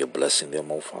 You're blessing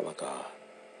them, O Father God,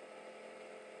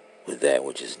 with that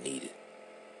which is needed.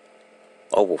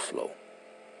 Overflow.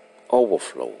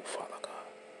 Overflow, Father God.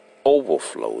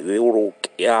 Overflow.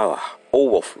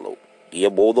 Overflow.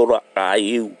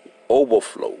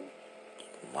 Overflow.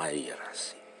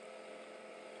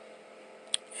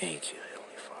 Thank you,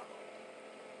 Heavenly Father.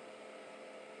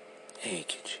 Thank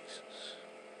you, Jesus.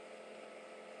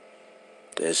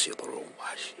 Bless you, Lord.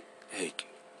 Thank you.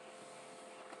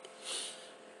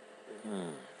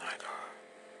 My God.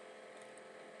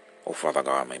 Oh, Father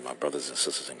God, may my brothers and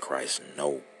sisters in Christ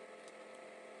know.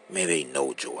 May they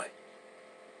know joy.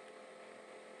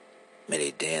 May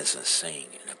they dance and sing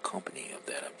in the company of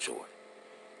that of joy.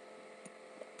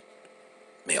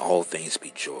 May all things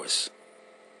be joyous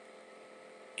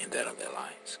in that of their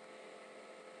lives.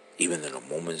 Even in the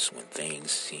moments when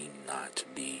things seem not to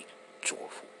be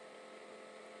joyful.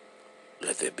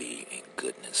 Let there be a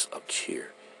goodness of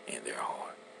cheer in their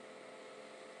heart.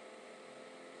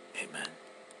 Amen.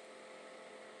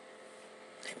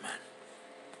 Amen.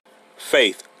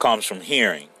 Faith comes from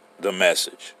hearing the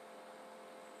message.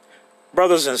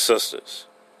 Brothers and sisters,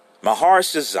 my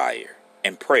heart's desire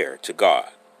and prayer to God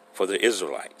for the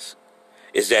Israelites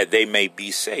is that they may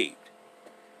be saved.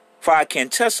 For I can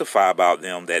testify about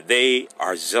them that they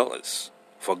are zealous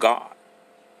for God,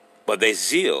 but their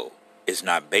zeal is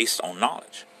not based on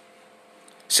knowledge.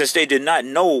 Since they did not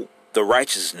know the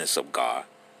righteousness of God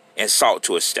and sought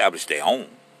to establish their own,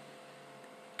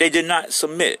 they did not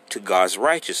submit to God's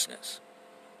righteousness.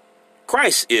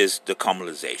 Christ is the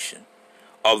cumulation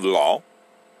of the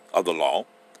law,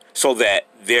 so that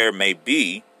there may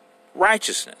be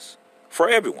righteousness for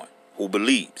everyone who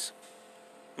believes.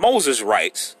 Moses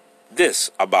writes this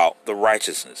about the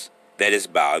righteousness that is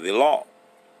by the law.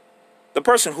 The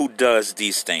person who does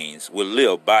these things will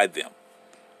live by them,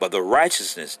 but the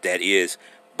righteousness that is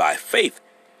by faith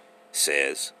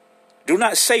says, do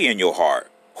not say in your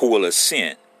heart, who will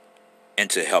ascend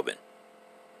into heaven.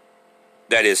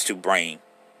 That is to bring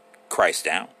Christ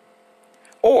down.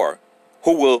 Or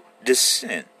who will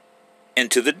descend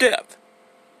into the depth.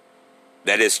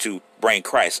 That is to bring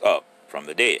Christ up from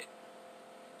the dead.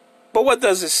 But what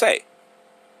does it say?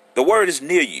 The word is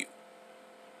near you.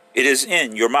 It is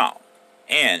in your mouth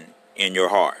and in your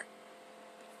heart.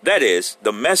 That is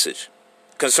the message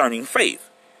concerning faith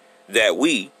that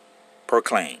we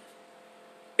proclaim.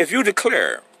 If you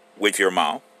declare with your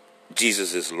mouth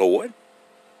Jesus is Lord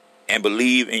and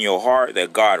believe in your heart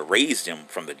that God raised him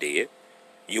from the dead,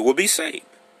 you will be saved.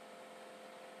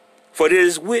 For it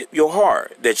is with your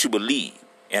heart that you believe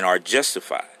and are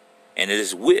justified, and it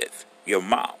is with your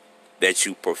mouth that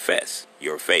you profess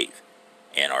your faith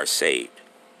and are saved.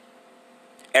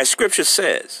 As Scripture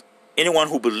says, anyone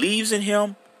who believes in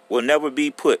him will never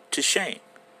be put to shame,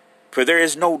 for there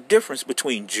is no difference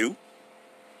between Jew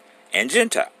and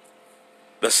Gentile.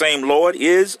 The same Lord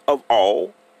is of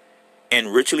all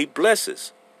and richly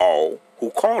blesses all who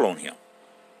call on him.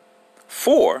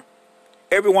 For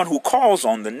everyone who calls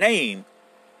on the name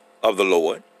of the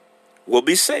Lord will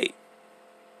be saved.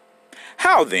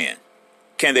 How then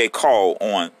can they call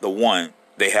on the one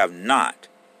they have not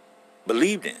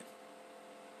believed in?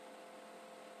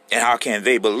 And how can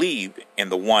they believe in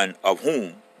the one of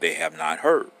whom they have not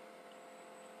heard?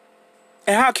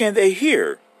 And how can they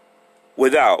hear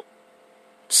without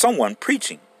someone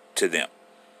preaching to them?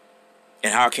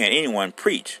 And how can anyone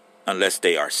preach unless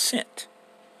they are sent?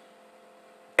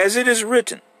 As it is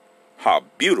written, how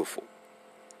beautiful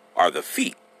are the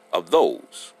feet of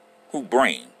those who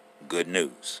bring good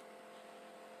news.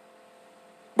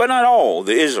 But not all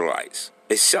the Israelites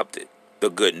accepted the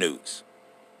good news.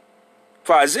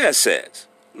 For Isaiah says,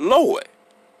 Lord,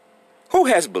 who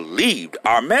has believed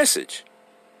our message?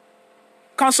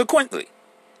 Consequently,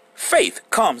 faith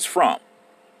comes from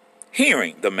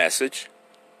hearing the message,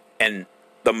 and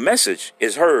the message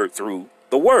is heard through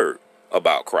the word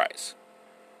about Christ.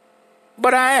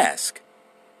 But I ask,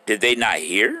 did they not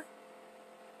hear?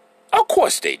 Of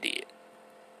course they did.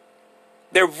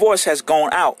 Their voice has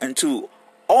gone out into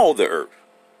all the earth,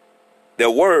 their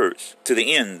words to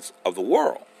the ends of the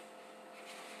world.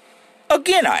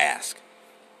 Again I ask,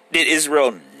 did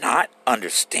Israel not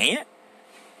understand?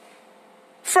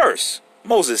 First,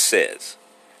 Moses says,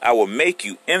 I will make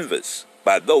you envious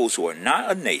by those who are not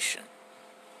a nation.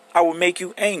 I will make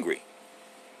you angry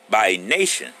by a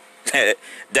nation that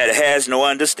has no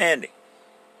understanding.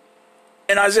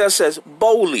 And Isaiah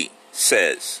boldly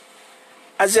says,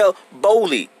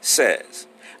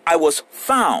 I was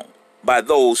found by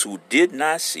those who did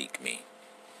not seek me.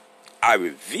 I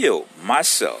revealed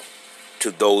myself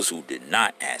to those who did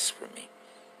not ask for me.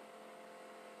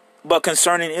 But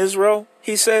concerning Israel,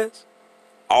 he says,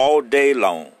 all day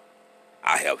long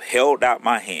I have held out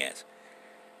my hands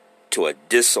to a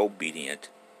disobedient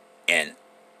and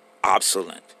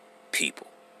obstinate people.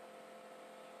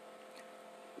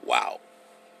 Wow.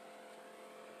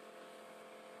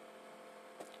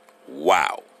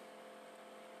 Wow.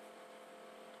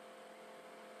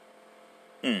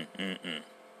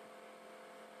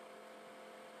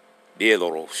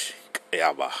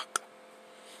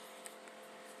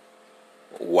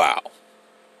 Wow.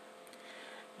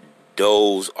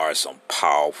 Those are some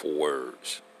powerful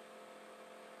words.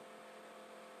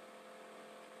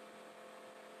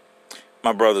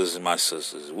 My brothers and my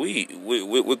sisters,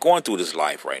 we're going through this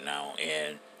life right now,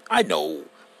 and I know,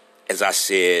 as I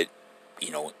said,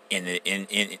 in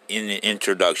the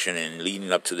introduction and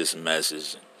leading up to this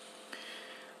message,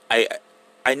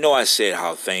 I know I said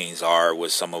how things are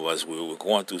with some of us. We're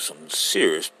going through some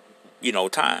serious,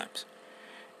 times,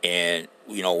 and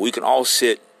we can all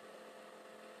sit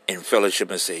in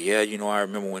fellowship and say, yeah, I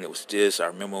remember when it was this, I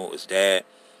remember when it was that,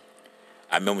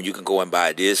 I remember you can go and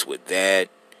buy this with that.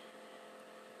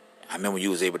 I remember you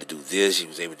was able to do this, you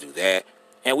was able to do that.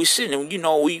 And we sit and,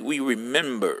 we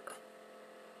remember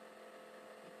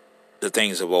the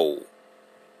things of old.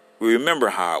 We remember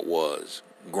how it was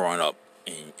growing up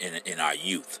in our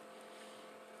youth.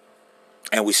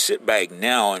 And we sit back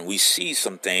now and we see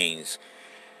some things,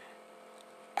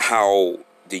 how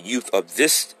the youth of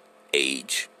this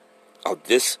age, of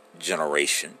this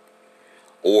generation,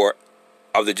 or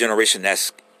of the generation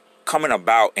that's coming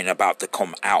about and about to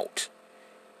come out.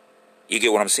 You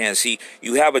get what I'm saying? See,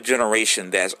 you have a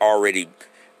generation that's already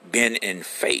been in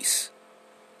face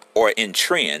or in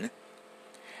trend,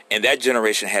 and that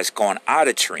generation has gone out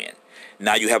of trend.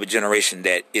 Now you have a generation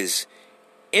that is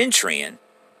in trend,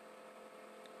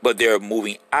 but they're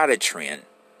moving out of trend.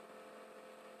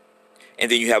 And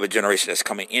then you have a generation that's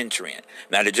coming in trend.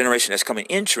 Now the generation that's coming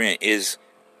in trend is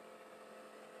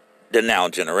the now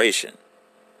generation.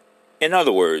 In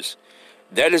other words,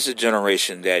 that is a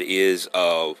generation that is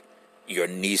of your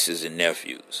nieces and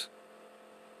nephews,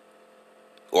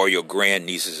 or your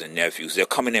grandnieces and nephews. They're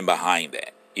coming in behind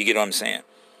that. You get what I'm saying?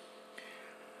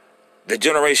 The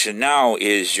generation now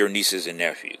is your nieces and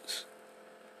nephews.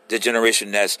 The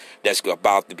generation that's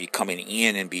about to be coming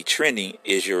in and be trending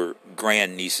is your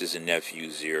grand nieces and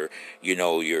nephews, your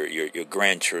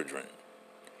grandchildren.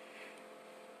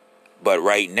 But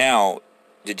right now,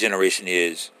 the generation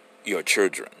is your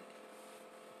children.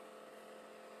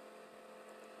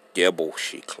 And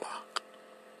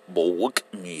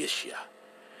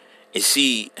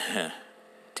see,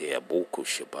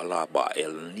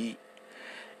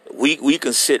 we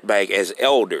can sit back as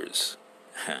elders,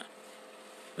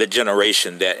 the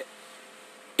generation that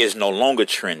is no longer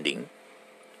trending.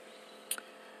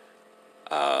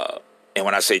 And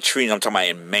when I say trending, I'm talking about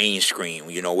in mainstream.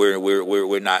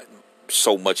 We're not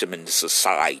so much of in the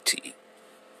society.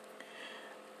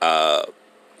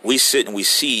 We sit and we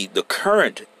see the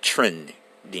current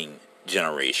trending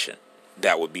generation.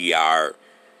 That would be our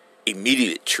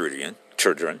immediate children.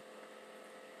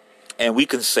 And we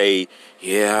can say,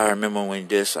 yeah, I remember when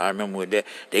this, I remember when that.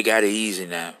 They got it easy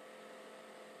now.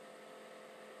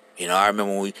 I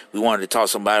remember when we wanted to talk to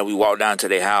somebody, we walked down to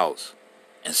their house.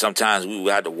 And sometimes we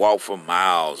would have to walk for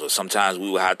miles, or sometimes we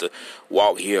would have to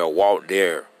walk here or walk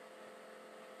there.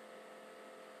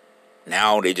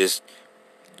 Now they just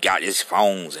got these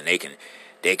phones, and they can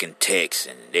text,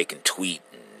 and they can tweet,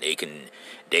 and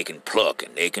they can pluck,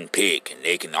 and they can pick, and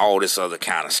they can all this other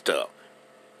kind of stuff.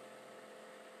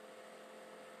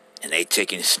 And they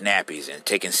taking snappies and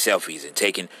taking selfies and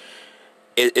taking.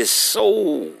 It's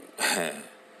so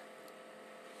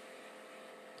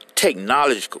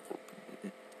technological,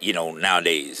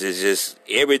 nowadays. It's just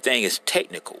everything is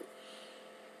technical.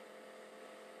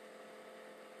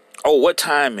 Oh, what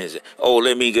time is it? Oh,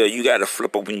 let me go. You got to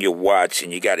flip open your watch,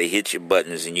 and you got to hit your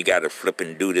buttons, and you got to flip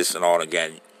and do this and all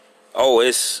again. Oh,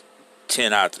 it's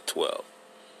 10 after 12.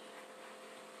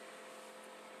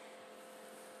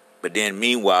 But then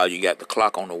meanwhile, you got the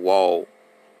clock on the wall.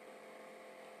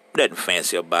 Nothing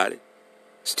fancy about it.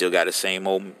 Still got the same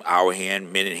old hour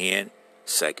hand, minute hand,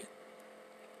 second.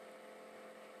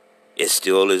 It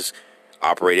still is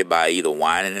operated by either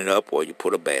winding it up or you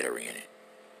put a battery in it.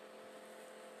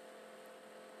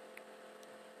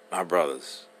 My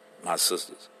brothers, my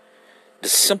sisters, the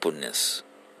simpleness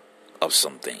of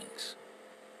some things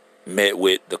met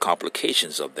with the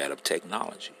complications of that of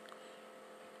technology.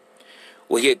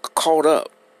 We get caught up,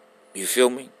 you feel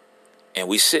me? And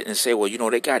we sit and say, well,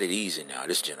 they got it easy now,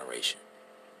 this generation.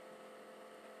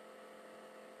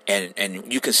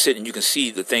 And you can sit and you can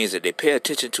see the things that they pay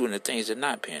attention to and the things they're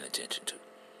not paying attention to.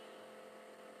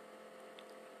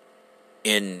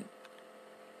 And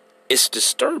it's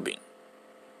disturbing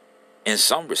in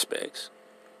some respects,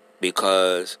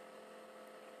 because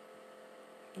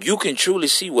you can truly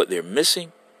see what they're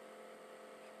missing,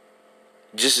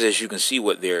 just as you can see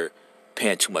what they're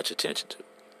paying too much attention to.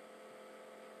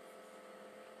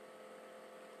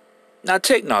 Now,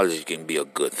 technology can be a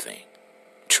good thing.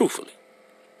 Truthfully,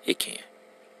 it can.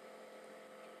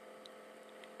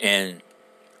 And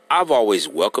I've always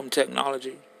welcomed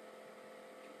technology.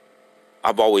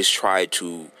 I've always tried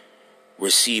to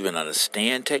receive and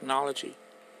understand technology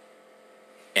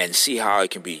and see how it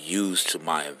can be used to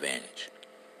my advantage.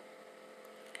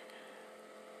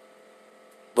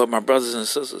 But my brothers and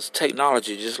sisters,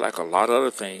 technology, just like a lot of other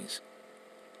things,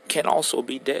 can also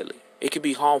be deadly. It can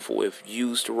be harmful if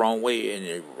used the wrong way and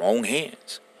in the wrong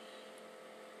hands.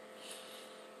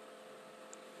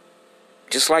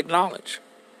 Just like knowledge.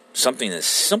 Something as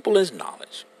simple as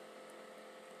knowledge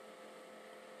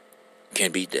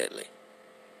can be deadly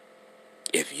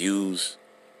if used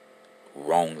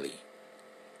wrongly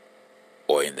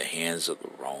or in the hands of the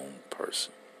wrong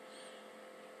person.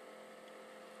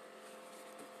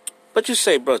 But you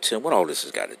say, Brother Tim, what all this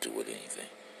has got to do with anything?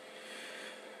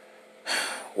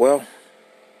 Well,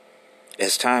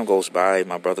 as time goes by,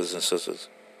 my brothers and sisters,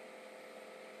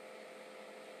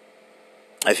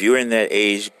 if you're in that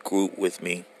age group with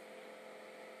me,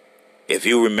 if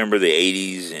you remember the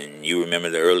 80s and you remember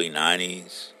the early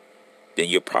 90s, then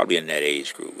you're probably in that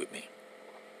age group with me.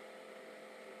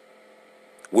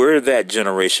 We're that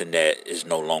generation that is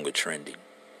no longer trending.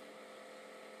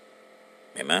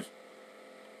 Amen?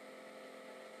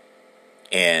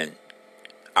 And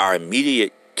our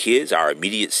immediate kids, our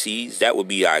immediate seeds, that would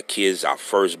be our kids, our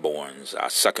firstborns, our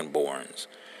secondborns,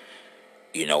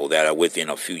 that are within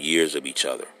a few years of each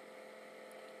other.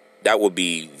 That would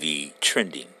be the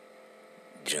trending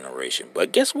generation.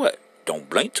 But guess what? Don't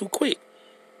blink too quick.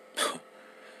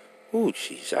 Ooh,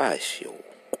 jeez,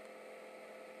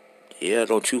 yeah,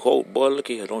 don't you hold, boy, look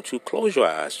here, don't you close your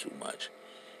eyes too much.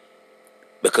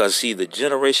 Because, see, the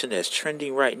generation that's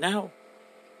trending right now,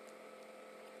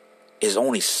 is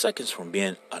only seconds from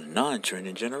being a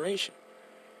non-trending generation.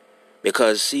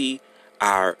 Because, see,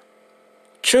 our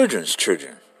children's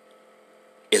children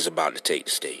is about to take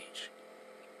the stage.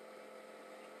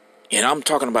 And I'm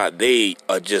talking about they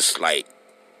are just like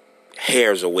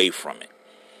hairs away from it.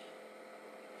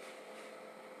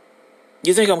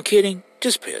 You think I'm kidding?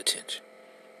 Just pay attention.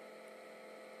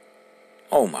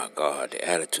 Oh my God, the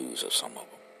attitudes of some of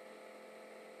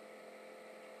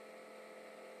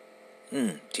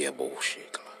them. Dear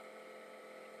bullshit.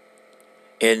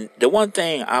 And the one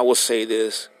thing I will say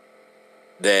this,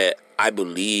 that I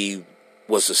believe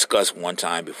was discussed one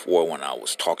time before when I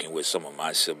was talking with some of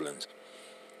my siblings.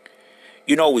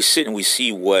 You know, we sit and we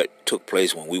see what took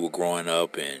place when we were growing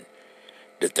up and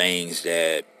the things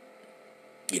that,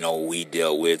 you know, we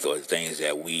dealt with or the things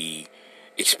that we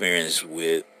experienced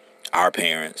with our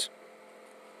parents.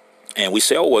 And we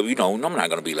say, oh, well, you know, I'm not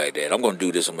going to be like that. I'm going to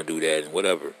do this, I'm going to do that, and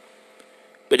whatever.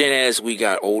 But then as we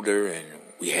got older and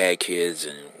we had kids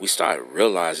and we started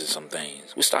realizing some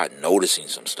things, we started noticing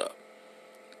some stuff.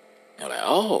 And like,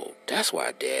 oh, that's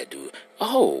why Dad do it.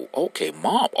 Oh, okay,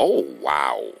 Mom. Oh,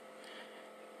 wow.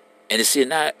 And you see,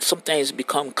 now some things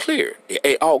become clear.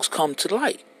 It all come to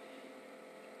light.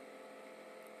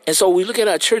 And so we look at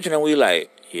our children and we like,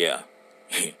 yeah.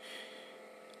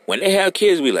 When they have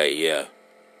kids, we like, yeah.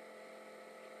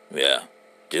 Yeah.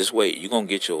 Just wait. You're going to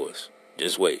get yours.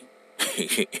 Just wait.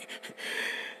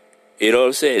 You know what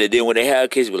I'm saying? And then when they have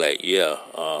kids, we like, yeah,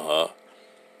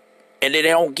 And then they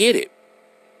don't get it.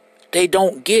 They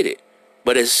don't get it.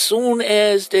 But as soon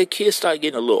as their kids start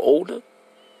getting a little older,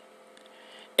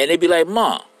 and they be like,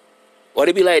 Mom, or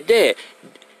they be like, Dad,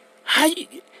 I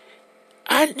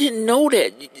didn't know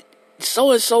that.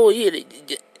 So-and-so,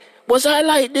 was I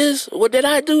like this? Or did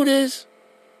I do this?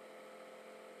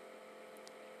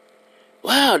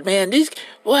 Wow, man,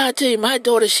 I tell you, my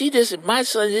daughter, she this, and my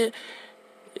son,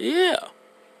 yeah.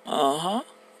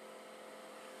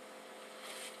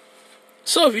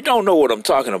 So if you don't know what I'm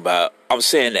talking about, I'm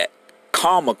saying that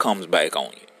karma comes back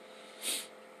on you.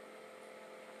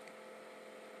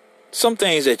 Some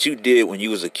things that you did when you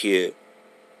was a kid,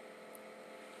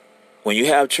 when you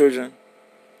have children,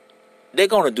 they're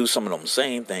going to do some of them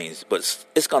same things, but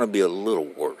it's going to be a little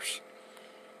worse.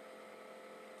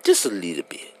 Just a little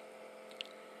bit.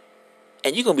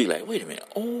 And you're going to be like, wait a minute.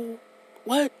 Oh,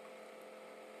 what?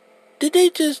 Did they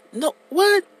just, no,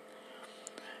 what?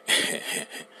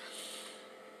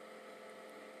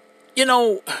 You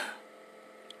know,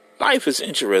 life is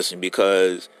interesting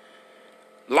because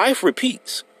life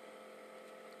repeats.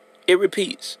 It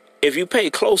repeats. If you pay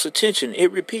close attention,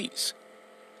 it repeats.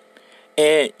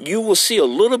 And you will see a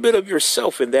little bit of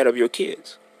yourself in that of your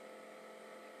kids.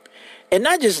 And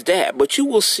not just that, but you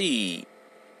will see,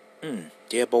 thank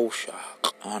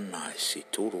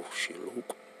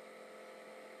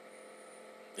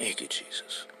you,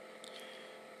 Jesus.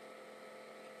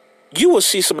 You will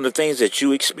see some of the things that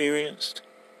you experienced.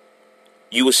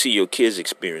 You will see your kids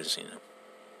experiencing them.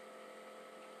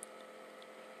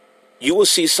 You will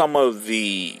see some of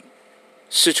the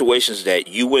situations that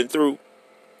you went through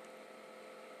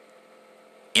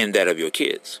in that of your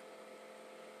kids'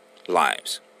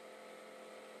 lives.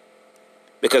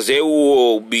 Because they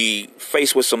will be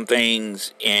faced with some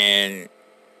things, and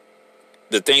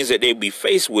the things that they'll be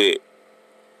faced with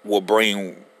will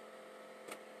bring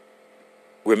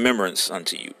remembrance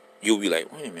unto you. You'll be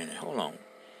like, wait a minute, hold on.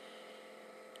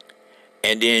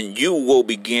 And then you will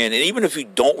begin, and even if you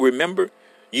don't remember,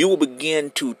 you will begin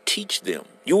to teach them.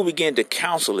 You will begin to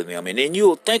counsel them. And then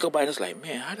you'll think about it. It's like,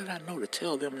 man, how did I know to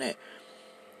tell them that?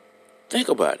 Think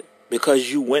about it.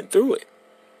 Because you went through it.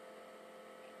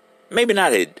 Maybe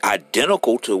not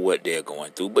identical to what they're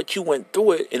going through, but you went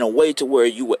through it in a way to where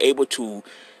you were able to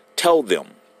tell them.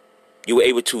 You were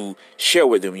able to share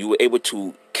with them. You were able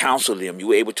to counsel them. You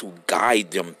were able to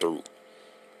guide them through.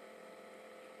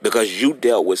 Because you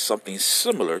dealt with something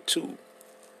similar to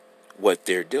what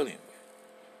they're dealing with.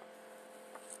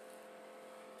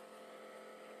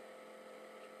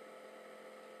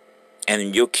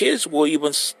 And your kids will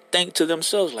even think to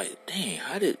themselves like, dang,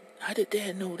 how did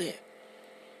Dad know that?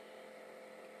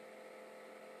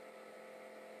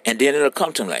 And then it'll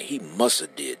come to him like, he must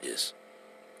have did this.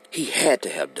 He had to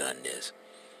have done this.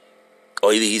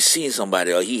 Or either he's seen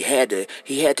somebody, or he had to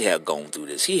have gone through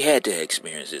this. He had to have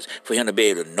experienced this. For him to be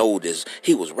able to know this,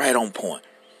 he was right on point.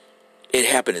 It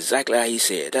happened exactly how he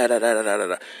said. Da, da, da, da, da,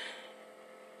 da.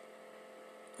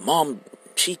 Mom,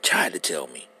 she tried to tell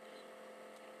me.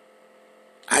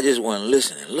 I just wasn't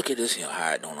listening. Look at this here,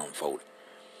 how it don't unfold.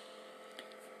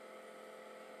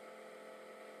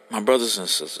 My brothers and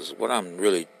sisters, what I'm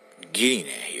really getting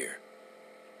at here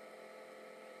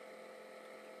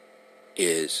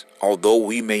is, although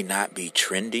we may not be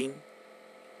trending,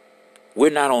 we're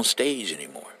not on stage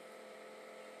anymore.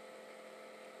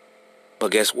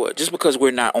 But guess what? Just because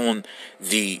we're not on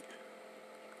the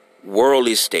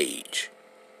worldly stage,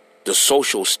 the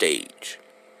social stage,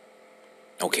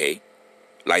 okay,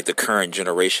 like the current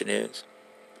generation is,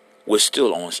 we're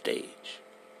still on stage.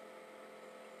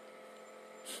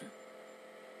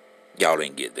 Y'all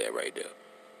didn't get that right there.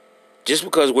 Just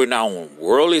because we're not on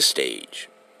worldly stage,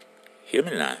 hear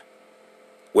me now,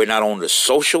 we're not on the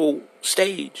social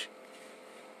stage,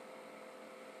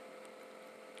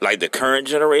 like the current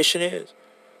generation is,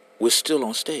 we're still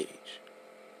on stage.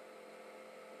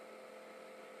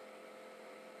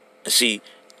 And see,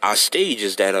 our stage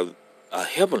is that of a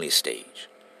heavenly stage.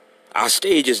 Our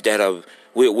stage is that of,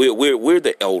 we're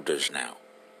the elders now.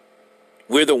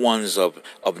 We're the ones of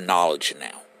knowledge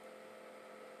now,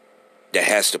 that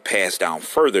has to pass down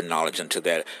further knowledge into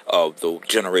that of the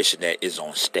generation that is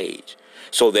on stage.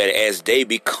 So that as they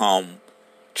become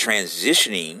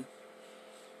transitioning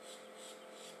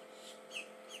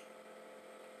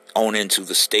on into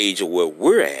the stage of where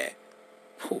we're at,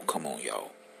 oh, come on,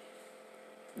 y'all,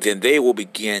 then they will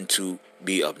begin to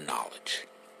be of knowledge.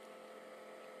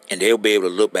 And they'll be able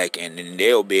to look back and then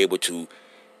they'll be able to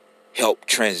help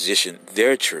transition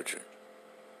their children.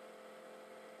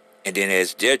 And then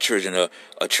as their children are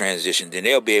transitioned, then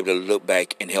they'll be able to look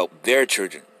back and help their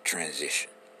children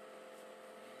transition.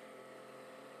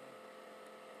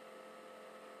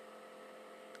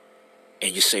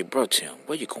 And you say, bro, Tim,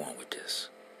 where you going with this?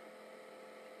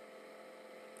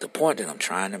 The point that I'm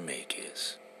trying to make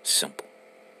is simple.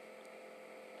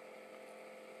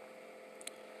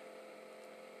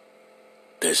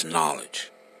 There's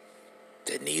knowledge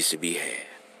that needs to be had.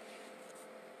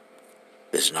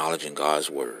 There's knowledge in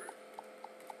God's word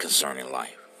concerning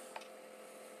life.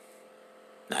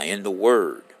 Now in the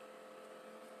word,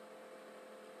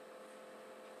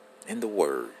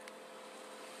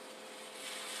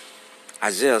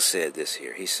 Isaiah said this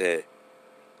here. He said,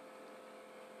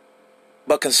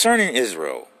 but concerning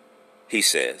Israel, he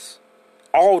says,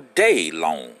 all day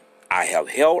long I have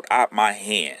held out my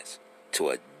hands to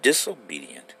a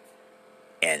disobedient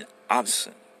and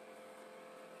obstinate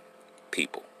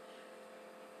people.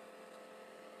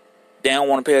 They don't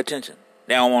want to pay attention.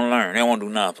 They don't want to learn. They don't want to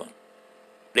do nothing.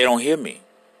 They don't hear me.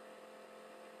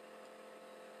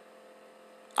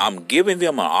 I'm giving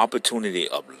them an opportunity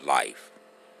of life,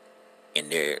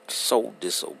 and they're so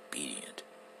disobedient,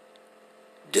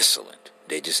 dissolent.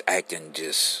 They're just acting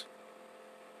just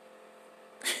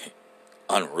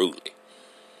unruly.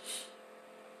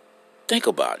 Think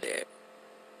about that.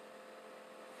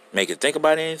 Make it think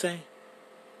about anything?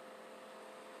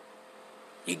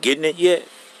 You getting it yet?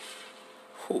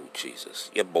 Oh,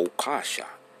 Jesus. Yabokasha.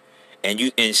 And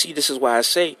see, this is why I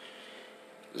say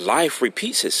life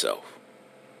repeats itself.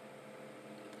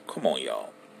 Come on, y'all.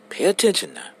 Pay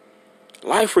attention now.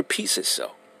 Life repeats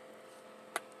itself.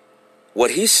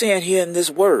 What he's saying here in this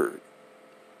word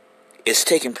is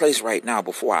taking place right now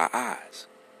before our eyes.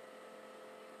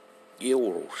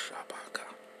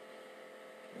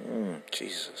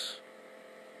 Jesus.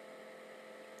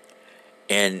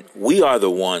 And we are the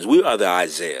ones, we are the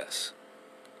Isaiahs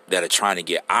that are trying to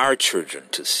get our children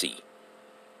to see.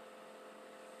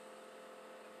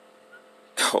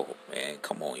 Oh, man,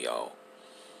 come on, y'all.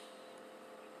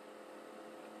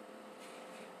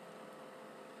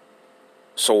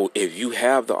 So if you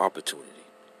have the opportunity,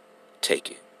 take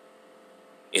it.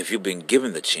 If you've been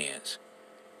given the chance,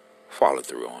 follow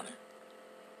through on it.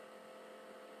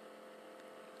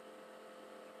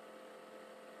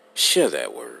 Share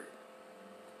that word.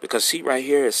 Because see right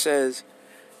here it says,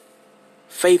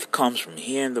 faith comes from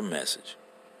hearing the message.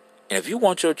 And if you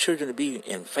want your children to be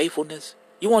in faithfulness,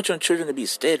 you want your children to be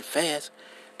steadfast,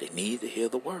 they need to hear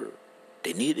the word.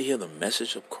 They need to hear the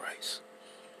message of Christ.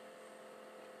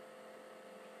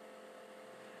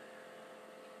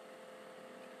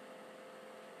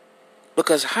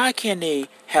 Because how can they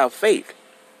have faith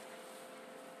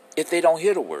if they don't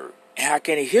hear the word? And how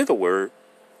can they hear the word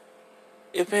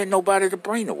if there ain't nobody to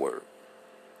bring the word?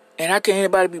 And how can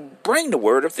anybody bring the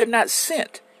word if they're not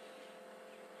sent?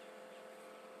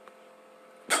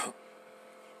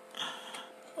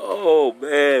 Oh,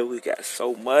 man, we got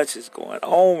so much is going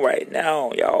on right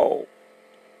now, y'all.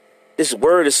 This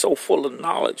word is so full of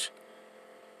knowledge.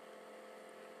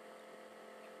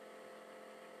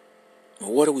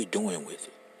 What are we doing with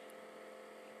it?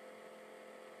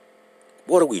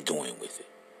 What are we doing with it?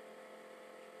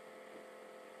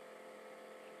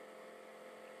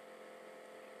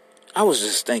 I was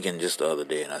just thinking just the other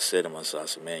day, and I said to myself, I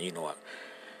said, man, you know what?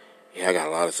 I got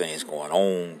a lot of things going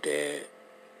on that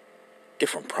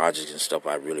different projects and stuff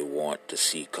I really want to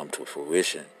see come to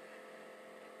fruition.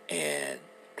 And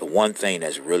the one thing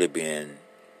that's really been,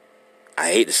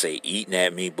 I hate to say eating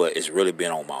at me, but it's really been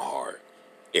on my heart.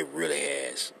 It really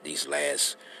has these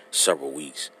last several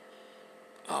weeks.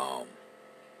 I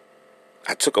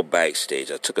took a backstage.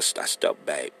 I stepped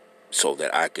back so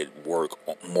that I could work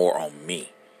more on me.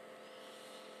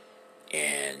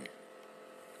 And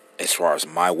as far as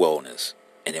my wellness,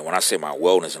 and then when I say my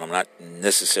wellness, and I'm not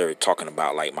necessarily talking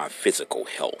about like my physical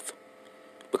health,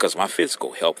 because my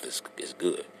physical health is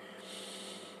good.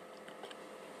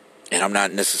 And I'm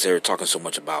not necessarily talking so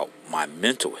much about my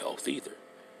mental health either,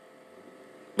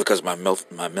 because my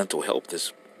mental health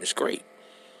is great.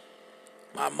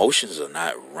 My emotions are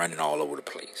not running all over the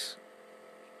place.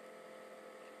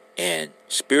 And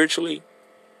spiritually,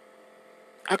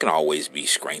 I can always be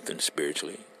strengthened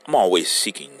spiritually. I'm always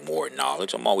seeking more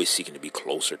knowledge. I'm always seeking to be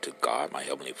closer to God, my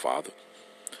Heavenly Father.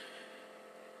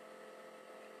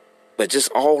 But just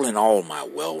all in all, my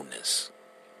wellness,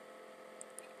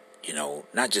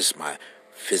 not just my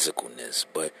physicalness,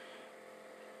 but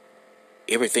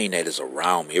everything that is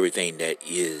around me, everything that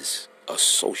is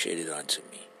associated unto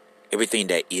me, everything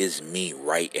that is me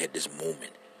right at this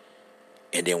moment.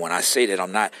 And then when I say that,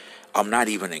 I'm not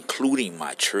even including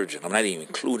my children. I'm not even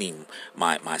including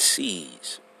my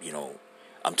seeds.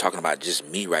 I'm talking about just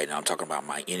me right now. I'm talking about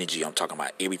my energy. I'm talking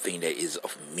about everything that is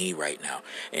of me right now,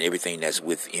 and everything that's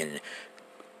within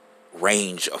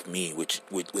range of me,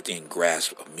 within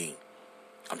grasp of me.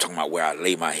 I'm talking about where I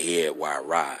lay my head, where I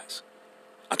rise.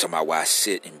 I'm talking about where I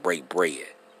sit and break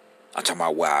bread. I'm talking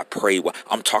about where I pray.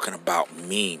 I'm talking about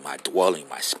me, my dwelling,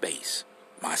 my space,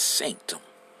 my sanctum.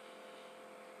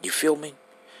 You feel me?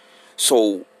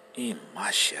 So, in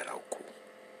my shadow,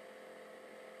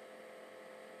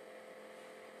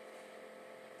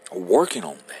 working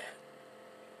on that.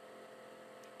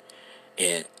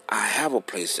 And I have a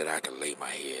place that I can lay my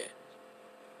head.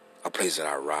 A place that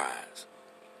I rise.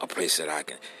 A place that I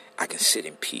can sit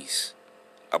in peace.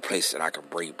 A place that I can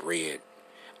break bread.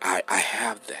 I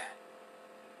have that.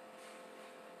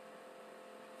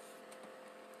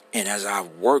 And as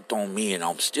I've worked on me, and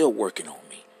I'm still working on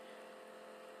me,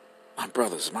 my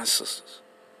brothers, my sisters,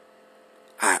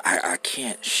 I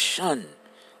can't shun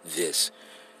this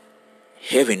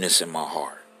heaviness in my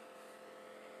heart.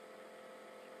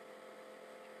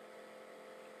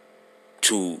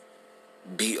 To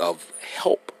be of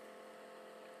help.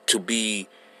 To be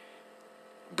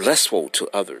blissful to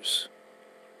others.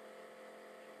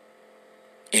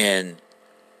 And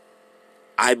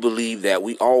I believe that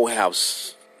we all have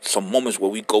some moments where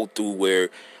we go through where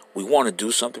we want to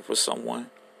do something for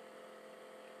someone,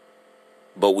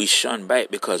 but we shun back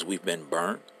because we've been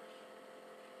burned.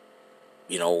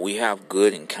 We have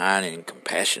good and kind and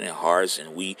compassionate hearts,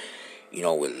 and we're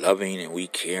loving and we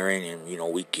caring, and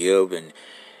we give, and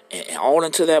all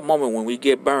until that moment when we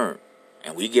get burned,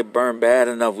 and we get burned bad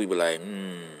enough, we be like, you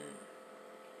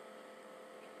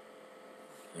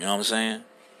know what I'm saying?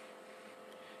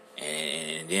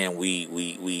 And then we're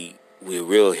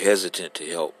real hesitant to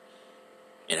help,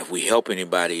 and if we help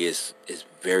anybody, it's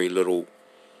very little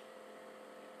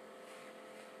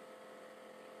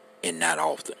and not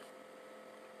often.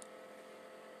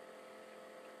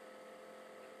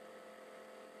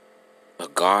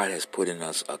 But God has put in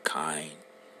us a kind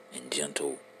and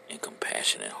gentle and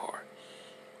compassionate heart,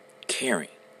 caring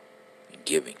and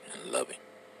giving and loving.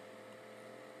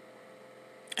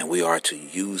 And we are to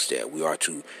use that. We are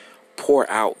to pour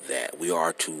out that. We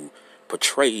are to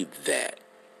portray that,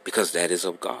 because that is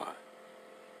of God.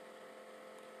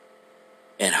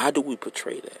 And how do we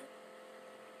portray that?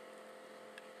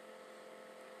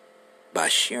 By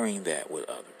sharing that with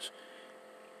others.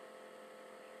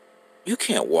 You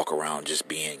can't walk around just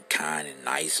being kind and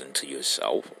nice unto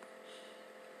yourself.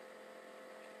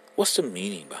 What's the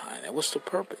meaning behind that? What's the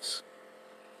purpose?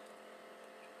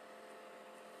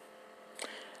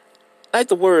 Like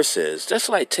the word says, that's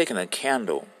like taking a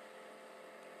candle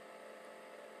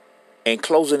and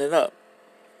closing it up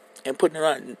and putting it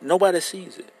on. Nobody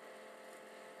sees it.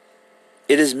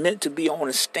 It is meant to be on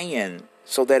a stand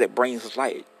so that it brings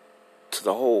light to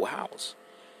the whole house.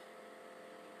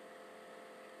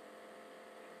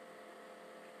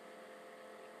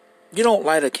 You don't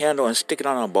light a candle and stick it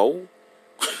on a bowl.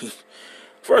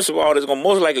 First of all, it's going to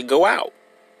most likely go out.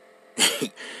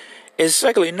 And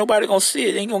secondly, nobody going to see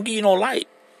it. It ain't going to give you no light.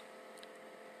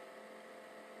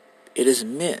 It is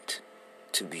meant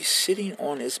to be sitting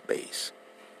on its base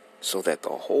so that the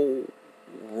whole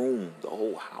room, the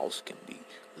whole house can be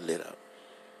lit up.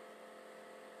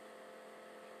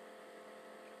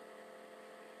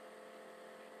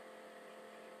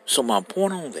 So my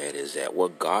point on that is that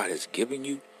what God has given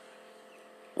you,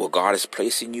 what God has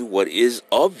placed in you, what is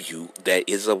of you that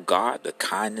is of God, the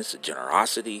kindness, the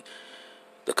generosity,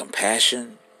 the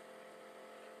compassion,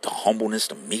 the humbleness,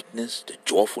 the meekness, the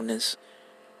joyfulness,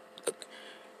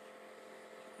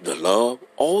 the love,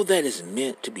 all that is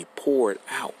meant to be poured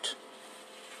out.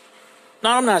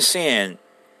 Now, I'm not saying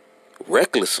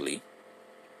recklessly,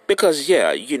 because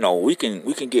we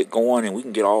can get going and we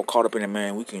can get all caught up in it,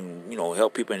 man. We can,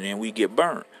 help people, and then we get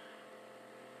burned.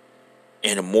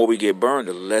 And the more we get burned,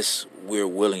 the less we're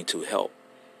willing to help,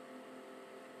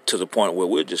 to the point where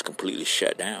we're just completely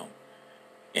shut down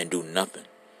and do nothing.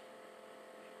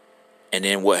 And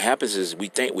then what happens is we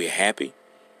think we're happy.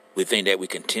 We think that we're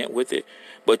content with it.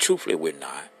 But truthfully, we're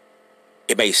not.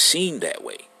 It may seem that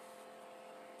way.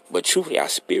 But truthfully, our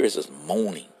spirits is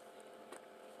moaning.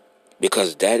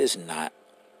 Because that is not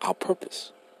our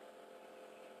purpose.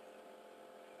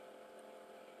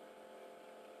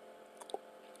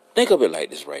 Think of it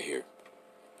like this right here.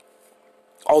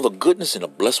 All the goodness and the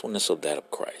blessedness of that of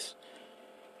Christ.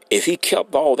 If he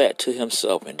kept all that to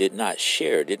himself and did not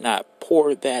share, did not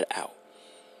pour that out,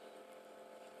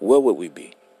 where would we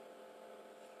be?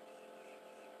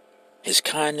 His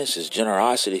kindness, his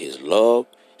generosity, his love,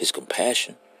 his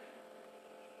compassion.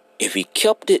 If he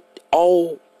kept it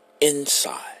all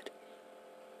inside,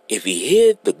 if he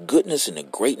hid the goodness and the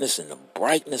greatness and the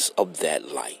brightness of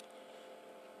that light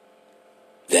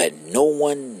that no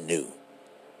one knew,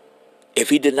 if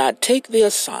he did not take the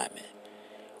assignment,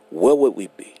 where would we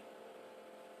be?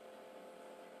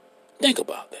 Think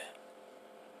about that.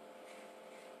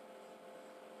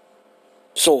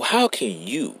 So how can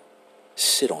you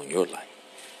sit on your light?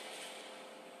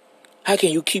 How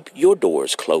can you keep your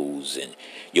doors closed and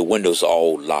your windows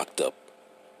all locked up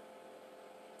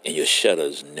and your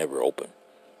shutters never open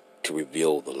to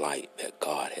reveal the light that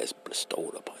God has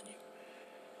bestowed upon you?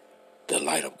 The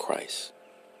light of Christ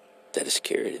that is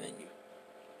carried in you.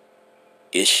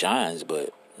 It shines,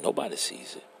 but nobody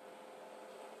sees it.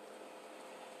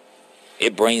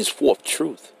 It brings forth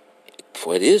truth,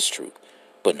 for it is truth,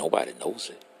 but nobody knows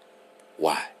it.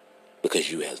 Why?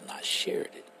 Because you have not shared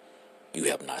it. You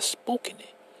have not spoken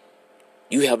it.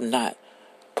 You have not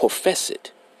professed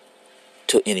it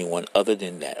to anyone other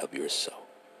than that of yourself.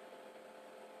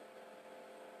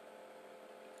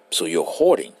 So you're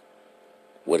hoarding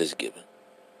what is given.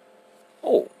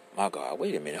 Oh my God,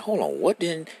 wait a minute, hold on. What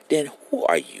then who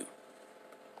are you?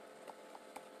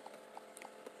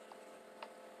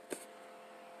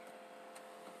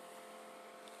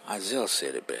 Isaiah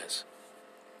said it best.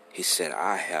 He said,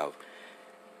 I have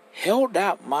held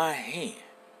out my hand.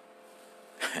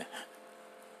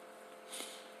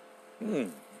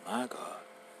 My God.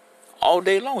 All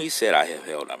day long he said, I have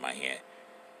held out my hand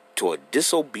to a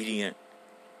disobedient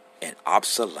and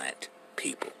obsolete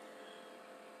people.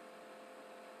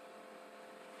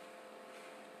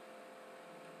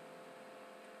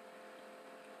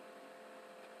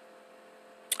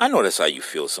 I know that's how you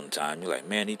feel sometimes. You're like,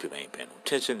 man, these people ain't paying no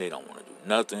attention. They don't want to do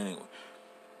nothing.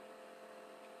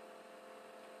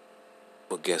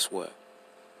 But guess what?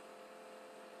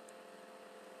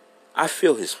 I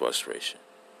feel his frustration.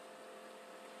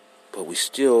 But we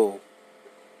still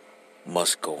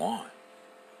must go on.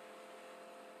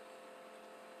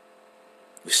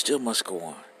 We still must go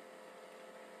on.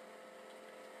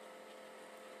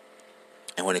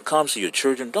 And when it comes to your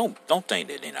children, don't think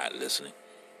that they're not listening.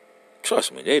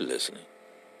 Trust me, they're listening.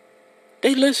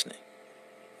 They listening.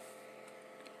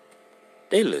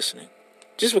 They listening.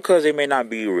 Just because they may not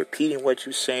be repeating what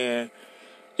you're saying,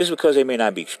 just because they may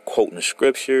not be quoting the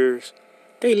scriptures,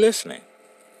 they listening.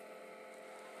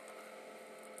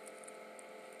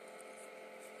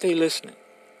 They listening.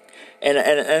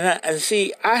 And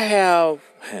see, I have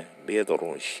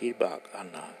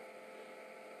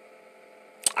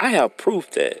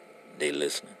proof that they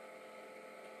listening.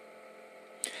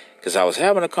 Because I was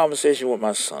having a conversation with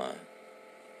my son,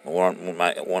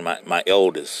 my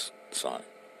eldest son,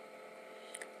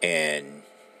 and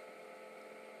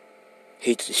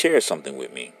he shared something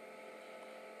with me,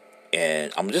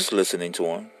 and I'm just listening to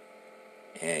him,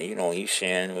 and he's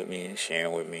sharing with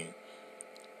me,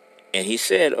 and he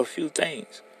said a few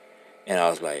things, and I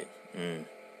was like,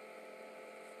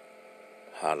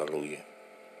 hallelujah.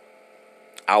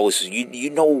 You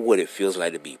know what it feels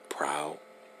like to be proud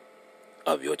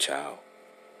of your child.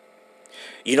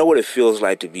 You know what it feels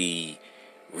like to be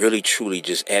really, truly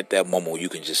just at that moment where you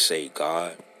can just say,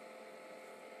 God,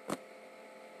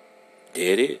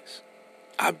 there it is.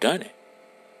 I've done it.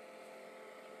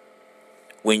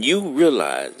 When you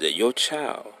realize that your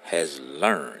child has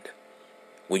learned,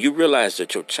 when you realize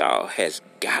that your child has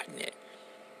gotten it,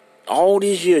 All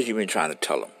these years you've been trying to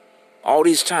tell them. All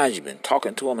these times you've been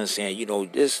talking to them and saying,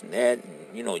 this and that,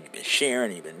 and, you've been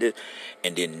sharing, you've been this.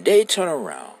 And then they turn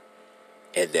around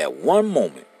at that one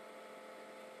moment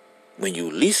when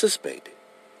you least suspect it,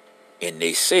 and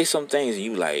they say some things and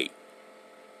you like,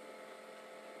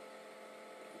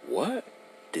 what?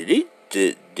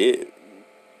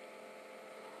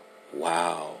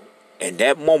 Wow. And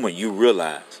that moment you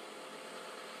realize,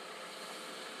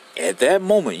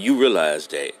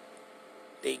 that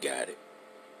they got it.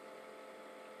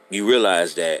 You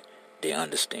realize that they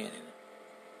understand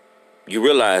it. You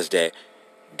realize that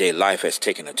their life has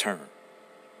taken a turn.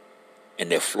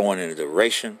 And they're flowing in a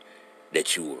direction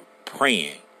that you were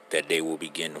praying that they will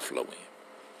begin to flow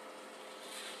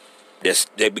in.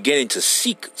 They're beginning to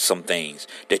seek some things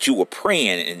that you were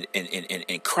praying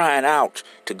and crying out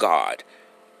to God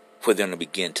for them to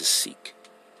begin to seek.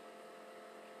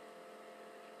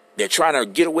 They're trying to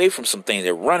get away from some things.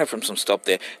 They're running from some stuff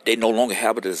that they no longer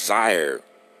have a desire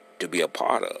to be a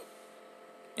part of.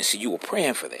 And so you were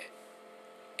praying for that.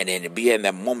 And then to be in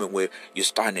that moment where you're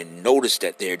starting to notice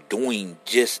that they're doing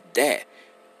just that.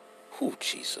 Oh,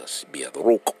 Jesus. The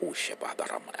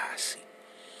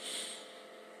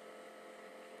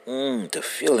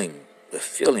feeling,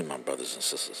 my brothers and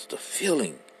sisters, the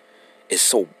feeling is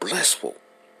so blissful.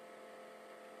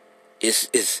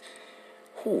 It's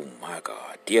oh my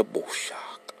God, dear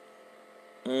Boshak.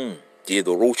 Dear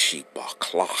the Rochi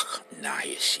Baklach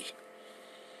Nayashi.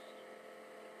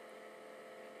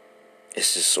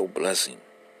 It's just so blessing.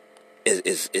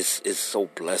 It's so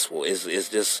blissful.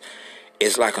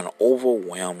 It's like an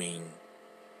overwhelming,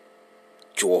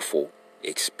 joyful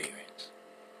experience.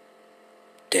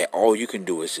 That all you can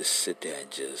do is just sit there and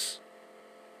just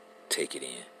take it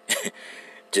in.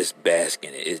 Just bask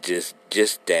in it. It's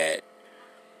just that.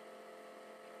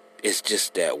 It's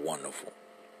just that wonderful.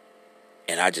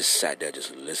 And I just sat there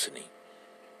just listening.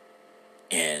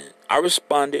 And I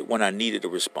responded when I needed to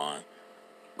respond.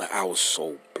 But I was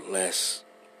so blessed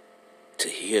to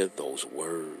hear those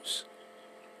words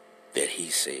that he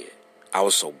said. I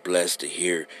was so blessed to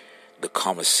hear the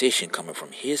conversation coming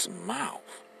from his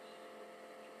mouth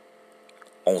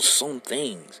on some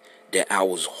things that I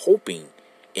was hoping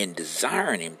and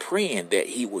desiring and praying that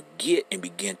he would get and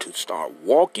begin to start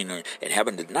walking and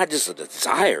having not just a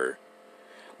desire,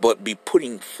 but be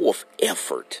putting forth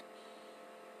effort,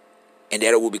 and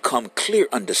that it will become clear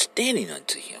understanding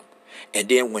unto him. And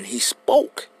then when he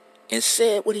spoke and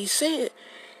said what he said,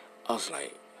 I was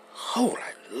like,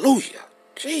 hallelujah,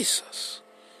 Jesus.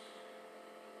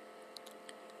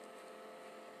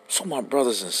 So my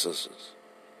brothers and sisters,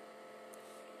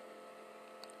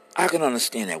 I can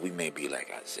understand that we may be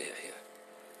like Isaiah here.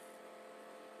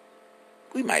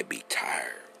 We might be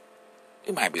tired.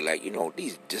 We might be like,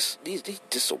 these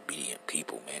disobedient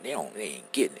people, man, they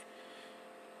ain't getting it.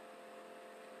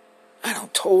 I done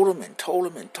told them and told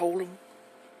them and told them.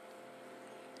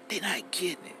 They're not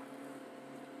getting it.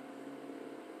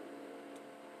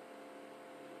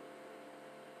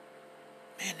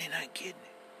 Man, they're not getting it.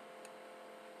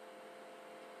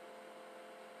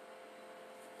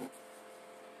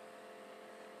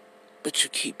 But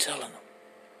you keep telling them.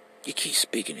 You keep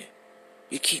speaking it.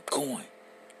 You keep going.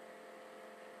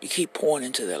 You keep pouring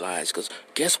into their lives. Because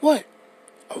guess what?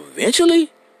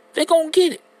 Eventually, they're going to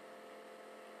get it.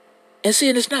 And see,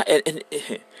 it's not... And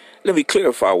let me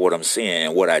clarify what I'm saying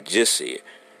and what I just said.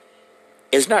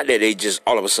 It's not that they just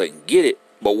all of a sudden get it.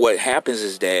 But what happens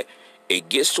is that it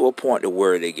gets to a point to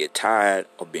where they get tired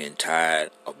of being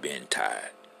tired of being tired.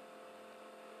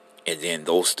 And then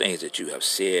those things that you have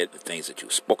said, the things that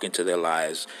you've spoken to their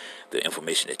lives, the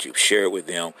information that you've shared with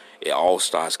them, it all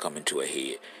starts coming to a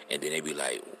head. And then they be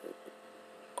like,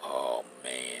 oh,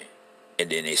 man.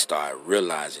 And then they start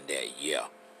realizing that, yeah,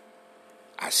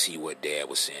 I see what Dad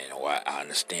was saying. Or I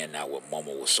understand now what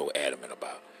Mama was so adamant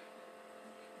about.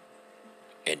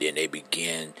 And then they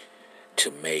begin to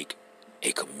make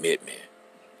a commitment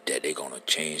that they're going to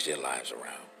change their lives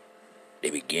around. They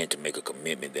begin to make a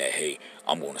commitment that, hey,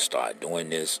 I'm going to start doing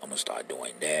this. I'm going to start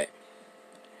doing that.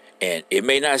 And it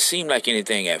may not seem like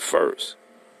anything at first.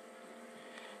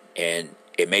 And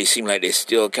it may seem like they're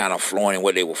still kind of flowing in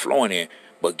what they were flowing in.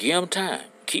 But give them time.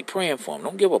 Keep praying for them.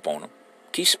 Don't give up on them.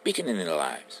 Keep speaking in their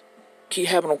lives. Keep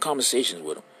having them conversations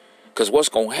with them. Because what's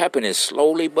going to happen is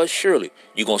slowly but surely,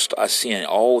 you're going to start seeing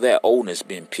all that oldness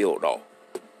being peeled off,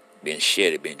 being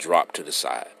shedded, being dropped to the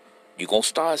side. You're going to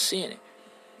start seeing it.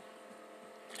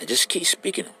 And just keep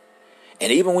speaking them.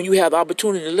 And even when you have the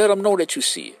opportunity, let them know that you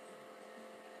see it.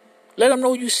 Let them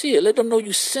know you see it. Let them know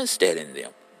you sense that in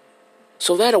them.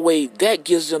 So that way, that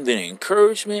gives them the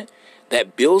encouragement,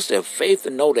 that builds their faith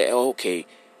to know that, okay,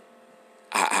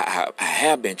 I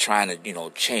have been trying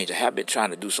to, change. I have been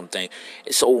trying to do something.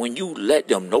 So when you let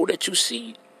them know that you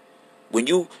see, when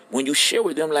you share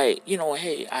with them, like,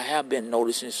 hey, I have been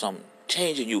noticing some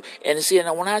change in you. And see,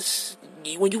 and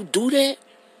when you do that,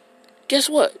 guess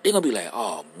what? They're going to be like,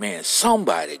 oh, man,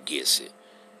 somebody gets it.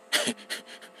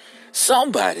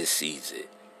 Somebody sees it.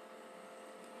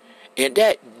 And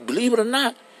that, believe it or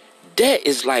not, that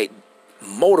is like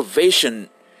motivation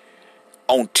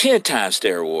on 10 times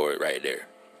steroid right there.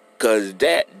 Because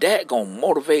that going to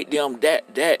motivate them.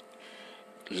 That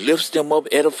lifts them up,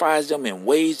 edifies them in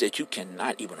ways that you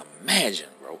cannot even imagine,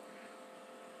 bro.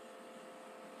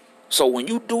 So when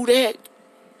you do that,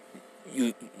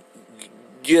 you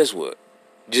guess what?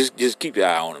 Just keep your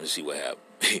eye on them and see what happens.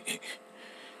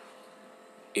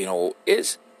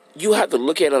 You have to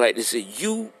look at it like this.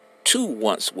 You too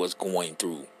once was going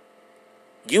through.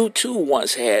 You too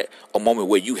once had a moment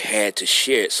where you had to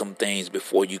share some things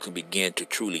before you can begin to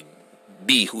truly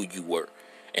be who you were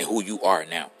and who you are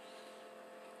now.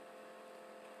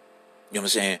 You know what I'm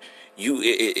saying?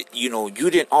 You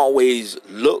didn't always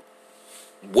look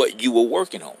what you were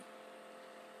working on.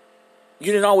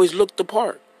 You didn't always look the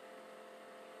part.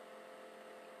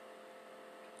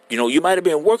 You might have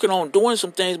been working on doing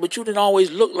some things, but you didn't always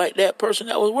look like that person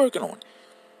that was working on it.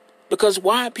 Because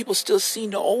why? People still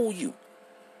seem to owe you.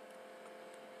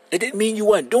 It didn't mean you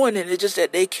weren't doing it. It's just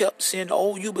that they kept seeing the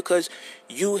old you because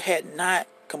you had not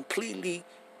completely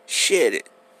shed it.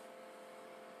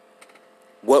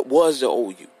 What was the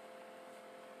old you?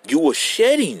 You were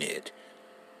shedding it,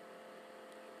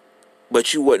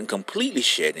 but you wasn't completely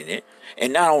shedding it.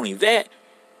 And not only that,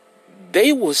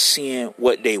 they were seeing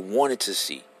what they wanted to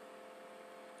see.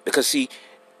 Because see,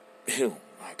 oh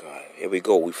my God, here we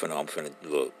go. I'm finna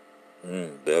look.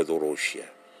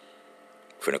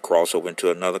 Finna cross over into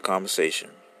another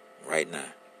conversation right now.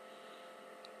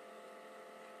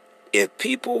 If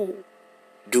people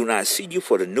do not see you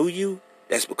for the new you,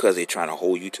 that's because they're trying to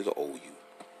hold you to the old you.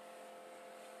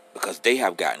 Because they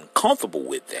have gotten comfortable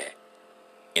with that.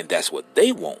 And that's what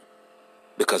they want.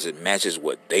 Because it matches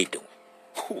what they doing.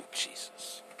 Oh,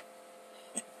 Jesus.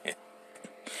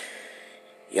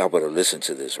 Y'all better listen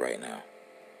to this right now.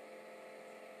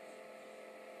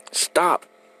 Stop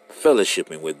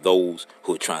fellowshipping with those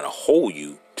who are trying to hold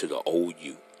you to the old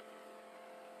you.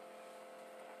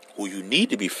 Who you need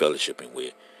to be fellowshipping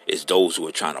with is those who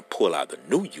are trying to pull out the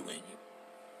new you in you.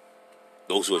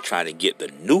 Those who are trying to get the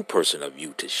new person of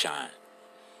you to shine.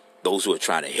 Those who are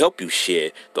trying to help you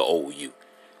shed the old you.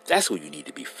 That's who you need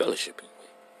to be fellowshipping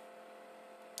with.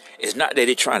 It's not that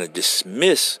they're trying to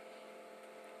dismiss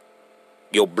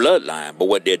your bloodline, but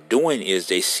what they're doing is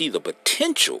they see the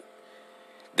potential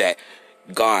that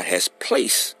God has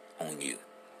placed on you.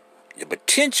 The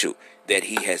potential that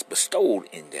he has bestowed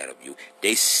in that of you.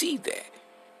 They see that,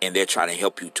 and they're trying to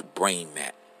help you to bring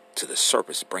that to the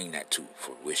surface, bring that to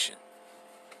fruition.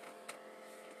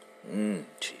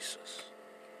 Jesus.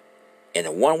 And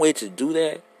the one way to do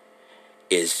that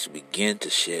is to begin to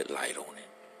shed light on it.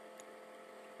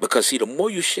 Because see, the more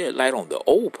you shed light on the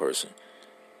old person,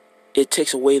 it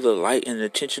takes away the light and the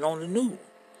attention on the new.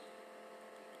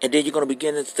 And then you're going to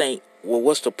begin to think, well,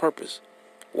 what's the purpose?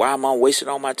 Why am I wasting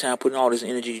all my time putting all this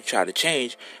energy to try to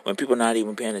change when people are not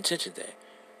even paying attention to that?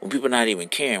 When people are not even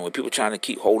caring, when people are trying to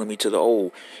keep holding me to the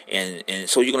old. And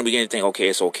so you're going to begin to think, okay,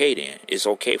 it's okay then. It's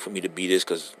okay for me to be this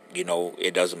because,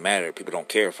 it doesn't matter. People don't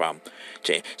care if I'm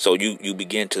changed. So you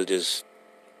begin to just,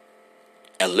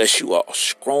 unless you are a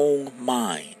strong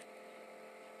mind.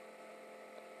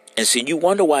 And see, you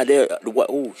wonder why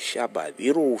Shabbat.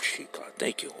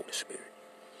 Thank you, Holy Spirit.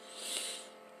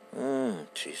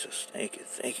 Jesus, thank you.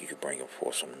 Thank you for bringing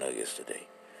forth some nuggets today.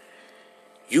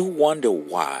 You wonder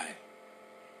why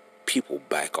people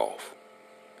back off.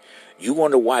 You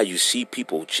wonder why you see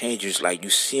people change. It's like you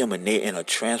see them and they're in a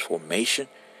transformation,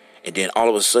 and then all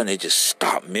of a sudden they just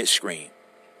stop mid-screen.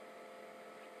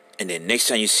 And then next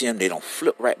time you see them, they don't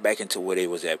flip right back into where they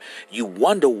was at. You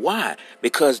wonder why.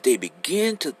 Because they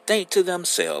begin to think to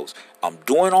themselves, I'm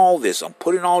doing all this, I'm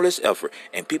putting all this effort,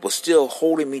 and people still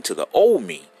holding me to the old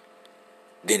me.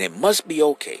 Then it must be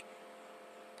okay.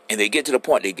 And they get to the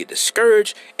point they get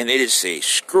discouraged and they just say,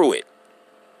 screw it.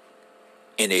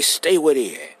 And they stay where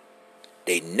they at.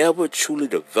 They never truly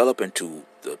develop into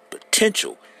the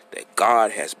potential that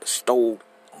God has bestowed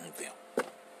on them.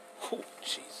 Oh,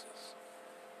 Jesus.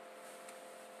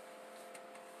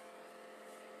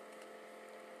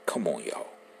 Come on, y'all.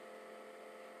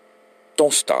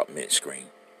 Don't stop mid-screen.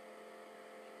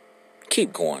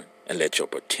 Keep going and let your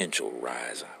potential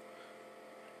rise out.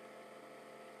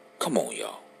 Come on,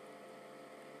 y'all.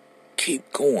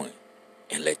 Keep going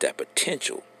and let that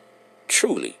potential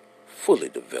truly, fully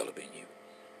developing you.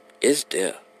 It's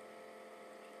there.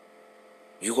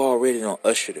 You already done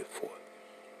ushered it forth.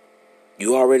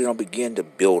 You already done begin to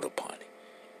build upon it.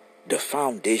 The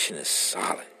foundation is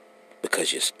solid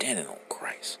because you're standing on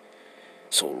Christ.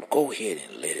 So go ahead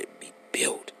and let it be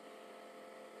built.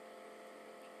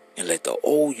 And let the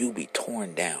old you be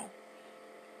torn down.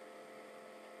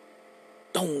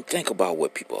 Don't think about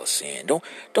what people are saying.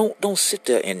 Don't sit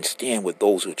there and stand with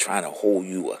those who are trying to hold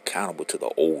you accountable to the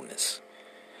oldness.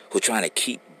 Who are trying to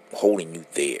keep holding you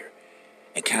there.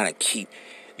 And kind of keep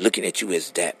looking at you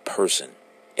as that person,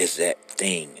 as that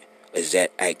thing, as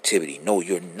that activity. No,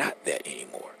 you're not that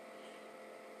anymore.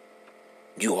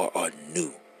 You are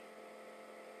new.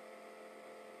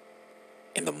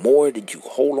 And the more that you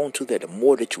hold on to that, the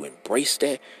more that you embrace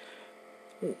that,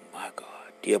 oh my God,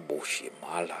 dear bullshit,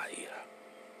 my life.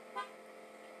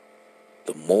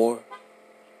 The more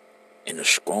and the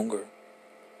stronger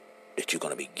that you're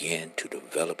going to begin to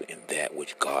develop in that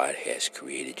which God has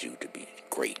created you to be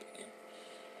great in.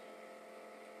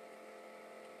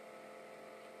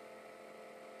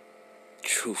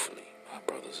 Truthfully, my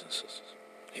brothers and sisters.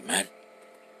 Amen.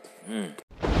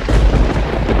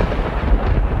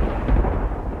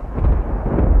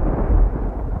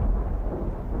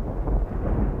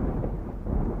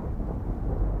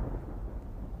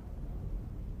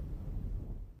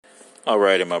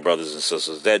 Alrighty, my brothers and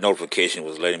sisters. That notification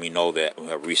was letting me know that we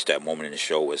have reached that moment in the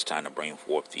show where it's time to bring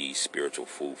forth the spiritual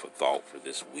food for thought for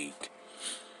this week.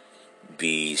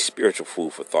 The spiritual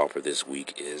food for thought for this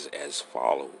week is as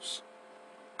follows.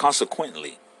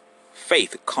 Consequently,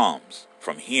 faith comes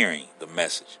from hearing the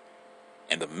message,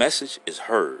 and the message is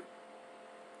heard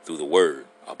through the word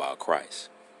about Christ.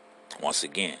 Once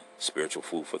again, spiritual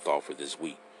food for thought for this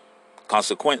week.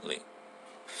 Consequently,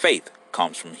 faith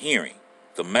comes from hearing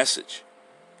the message,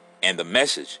 and the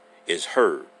message is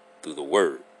heard through the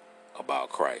word about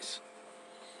Christ.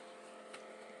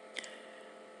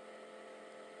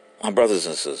 My brothers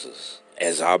and sisters,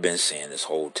 as I've been saying this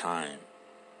whole time,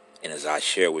 and as I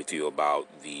share with you about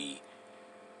the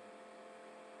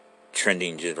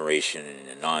trending generation and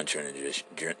the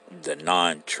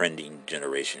non-trending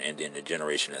generation, and then the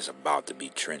generation that's about to be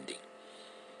trending,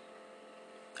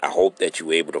 I hope that you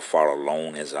were able to follow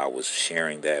along as I was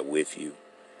sharing that with you.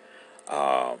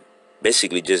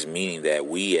 Basically just meaning that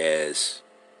we as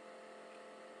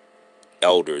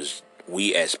elders,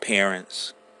 we as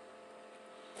parents,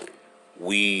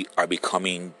 we are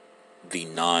becoming the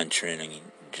non-trending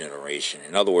generation.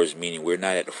 In other words, meaning we're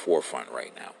not at the forefront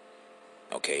right now.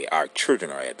 Okay, our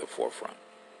children are at the forefront.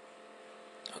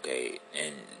 Okay,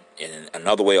 and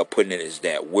another way of putting it is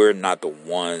that we're not the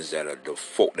ones that are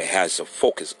that has the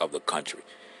focus of the country,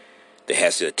 that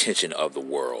has the attention of the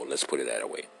world. Let's put it that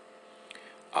way.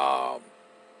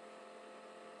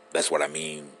 That's what I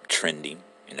mean trending,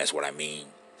 and that's what I mean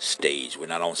stage. We're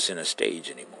not on center stage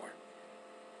anymore.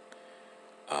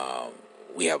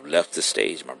 We have left the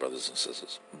stage, my brothers and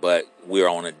sisters, but we're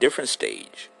on a different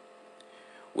stage.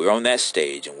 We're on that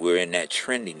stage, and we're in that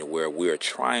trending to where we're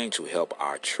trying to help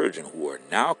our children who are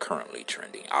now currently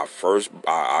trending.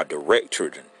 Our direct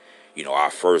children,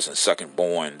 our first and second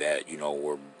born that,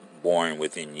 were born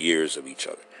within years of each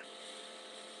other.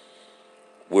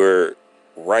 We're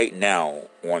right now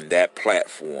on that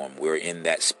platform. We're in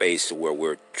that space to where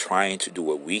we're trying to do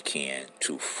what we can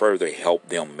to further help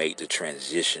them make the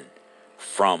transition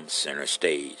from center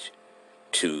stage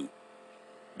to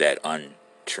that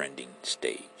untrending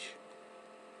stage.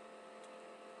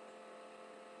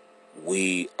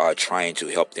 We are trying to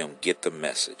help them get the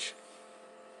message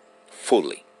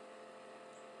fully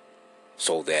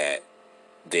so that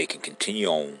they can continue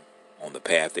on the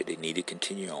path that they need to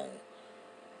continue on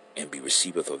and be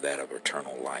receivers of that of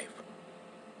eternal life.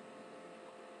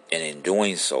 And in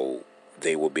doing so,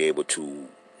 they will be able to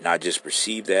not just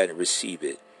perceive that and receive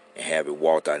it and have it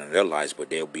walked out in their lives, but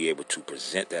they'll be able to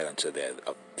present that unto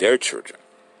their children.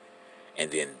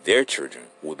 And then their children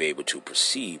will be able to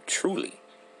perceive truly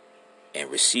and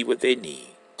receive what they need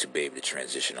to be able to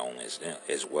transition on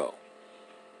as well.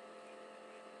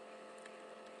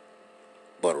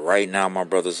 But right now, my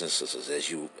brothers and sisters, as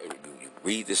you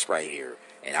read this right here,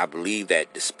 and I believe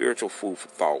that the spiritual food for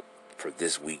thought for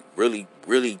this week really,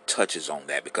 really touches on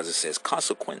that, because it says,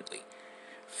 consequently,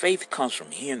 faith comes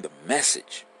from hearing the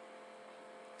message.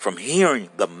 From hearing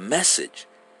the message.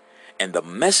 And the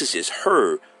message is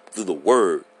heard through the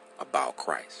word about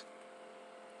Christ.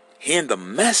 Hearing the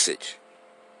message.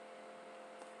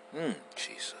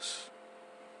 Jesus.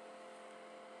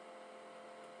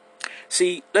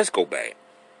 See, let's go back.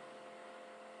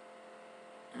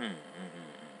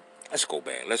 Let's go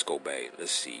back.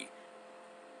 Let's see.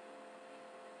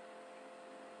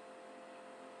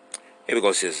 Here we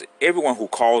go. It says, everyone who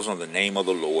calls on the name of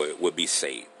the Lord will be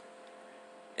saved.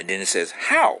 And then it says,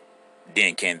 how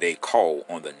then can they call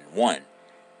on the one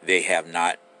they have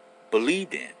not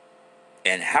believed in?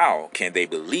 And how can they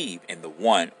believe in the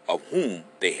one of whom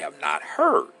they have not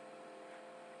heard?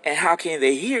 And how can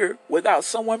they hear without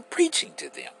someone preaching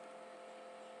to them?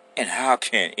 And how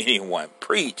can anyone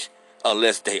preach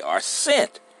unless they are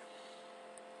sent?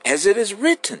 As it is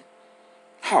written,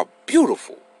 how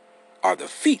beautiful are the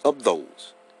feet of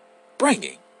those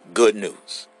bringing good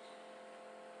news.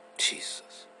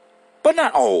 Jesus. But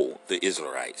not all the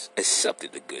Israelites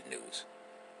accepted the good news.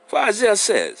 For Isaiah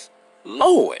says,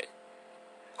 Lord,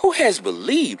 who has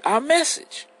believed our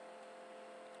message?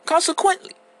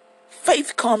 Consequently,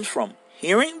 faith comes from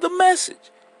hearing the message,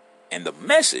 and the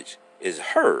message is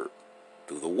heard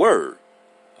through the word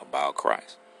about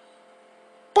Christ.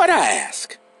 But I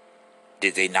ask,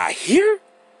 did they not hear?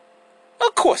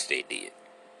 Of course they did.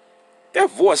 Their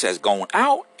voice has gone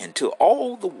out into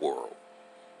all the world,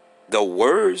 the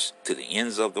words to the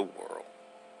ends of the world.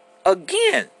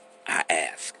 Again, I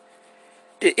ask,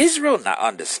 did Israel not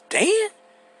understand?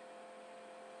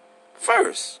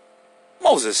 First,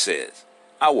 Moses says,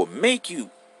 I will make you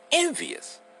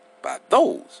envious by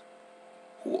those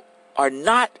who are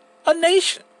not a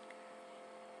nation.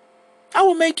 I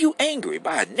will make you angry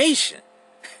by a nation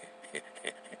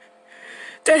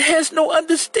that has no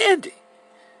understanding.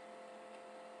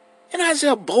 And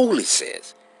Isaiah boldly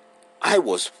says, I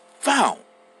was found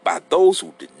by those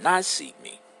who did not seek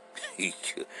me.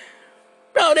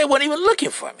 No, they weren't even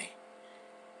looking for me.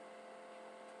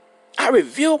 I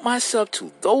revealed myself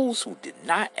to those who did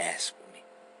not ask for me.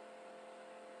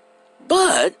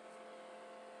 But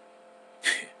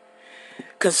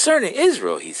concerning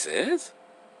Israel, he says,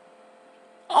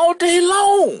 all day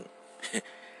long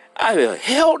I have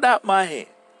held out my hand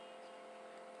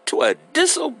to a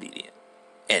disobedient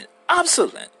and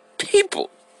obstinate people.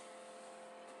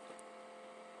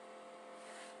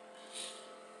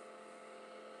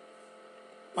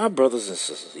 My brothers and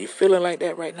sisters, you feeling like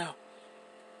that right now?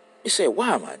 You say,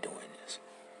 why am I doing this?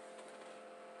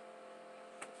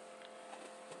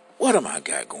 What am I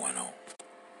got going on?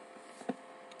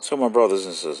 So my brothers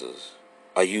and sisters,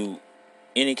 are you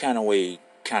any kind of way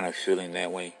kind of feeling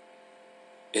that way?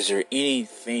 Is there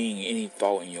anything, any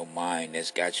thought in your mind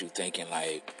that's got you thinking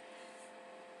like,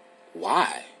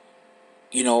 why?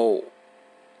 You know,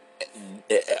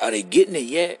 are they getting it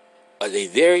yet? Are they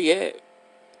there yet?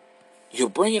 You're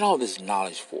bringing all this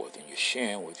knowledge forth and you're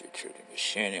sharing with your children. You're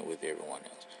sharing it with everyone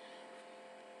else.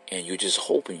 And you're just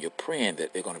hoping, you're praying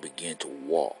that they're going to begin to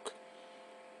walk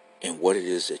in what it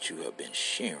is that you have been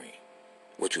sharing,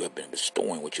 what you have been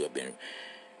bestowing, what you have been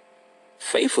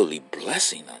faithfully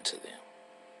blessing unto them.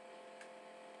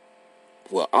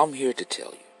 Well, I'm here to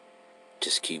tell you,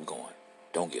 just keep going.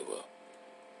 Don't give up.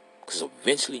 Because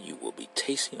eventually you will be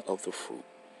tasting of the fruit.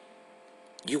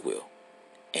 You will.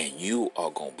 And you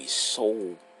are going to be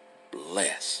so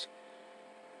blessed.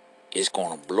 It's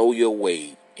going to blow your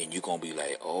way. And you're going to be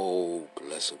like, oh,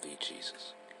 blessed be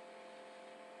Jesus.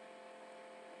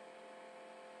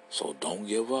 So don't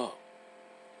give up.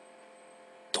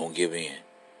 Don't give in.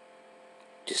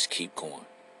 Just keep going.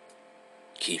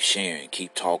 Keep sharing.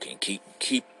 Keep talking.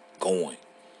 Keep going.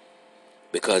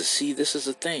 Because, see, this is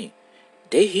the thing.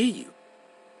 They hear you.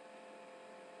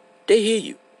 They hear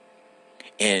you.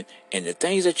 And the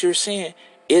things that you're saying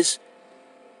is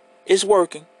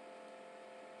working.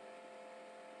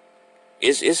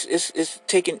 It's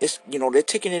taking, they're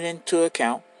taking it into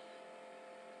account.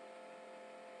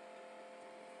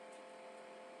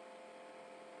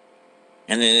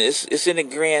 And then it's in the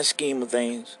grand scheme of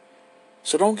things.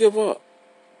 So don't give up.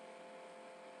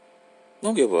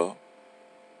 Don't give up.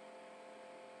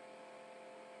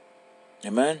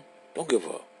 Amen? Don't give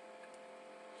up.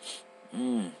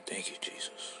 Thank you,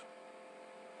 Jesus.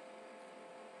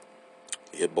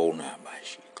 Thank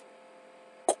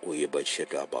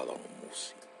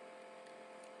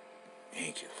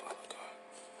you, Father God.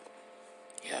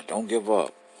 Yeah, don't give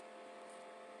up.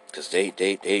 Because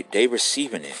they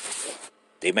receiving it.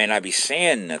 They may not be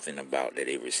saying nothing about that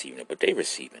they receiving it, but they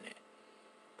receiving it.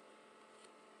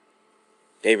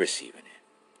 They receiving it.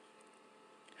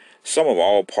 Some of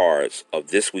all parts of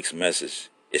this week's message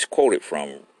is quoted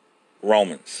from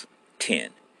Romans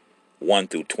 10, 1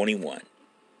 through 21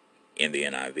 in the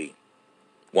NIV.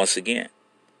 Once again,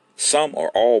 some or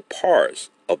all parts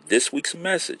of this week's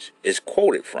message is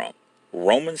quoted from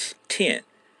Romans 10,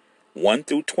 1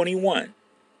 through 21,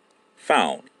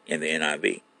 found in the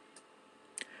NIV.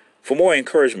 For more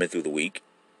encouragement through the week,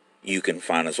 you can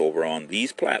find us over on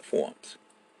these platforms: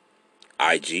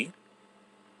 IG,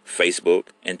 Facebook,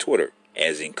 and Twitter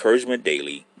as Encouragement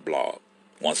Daily Blog.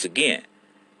 Once again,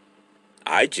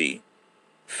 IG,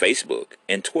 Facebook,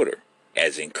 and Twitter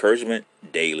as Encouragement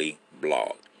Daily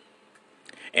Blog.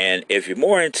 And if you're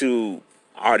more into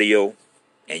audio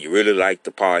and you really like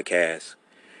the podcast,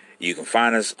 you can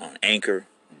find us on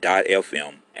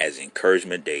Anchor.fm as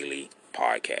Encouragement Daily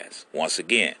Podcast. Once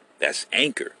again, that's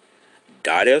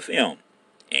Anchor.fm,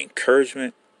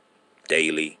 Encouragement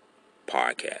Daily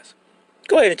Podcast.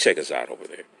 Go ahead and check us out over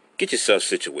there. Get yourself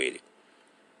situated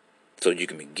so you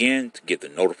can begin to get the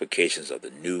notifications of the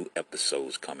new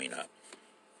episodes coming up.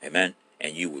 Amen.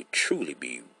 And you will truly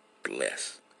be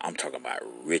blessed. I'm talking about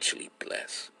richly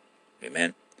blessed.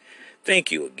 Amen.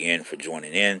 Thank you again for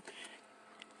joining in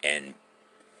and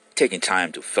taking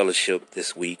time to fellowship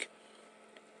this week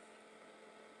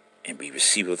and be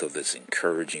receivers of this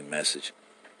encouraging message.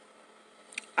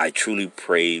 I truly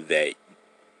pray that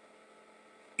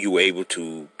you were able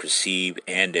to perceive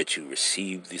and that you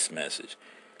receive this message,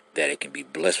 that it can be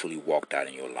blissfully walked out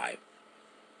in your life.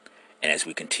 And as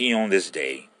we continue on this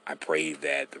day, I pray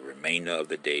that the remainder of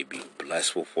the day be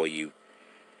blissful for you,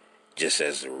 just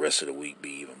as the rest of the week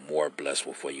be even more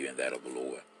blissful for you in that of the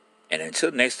Lord. And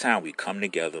until next time we come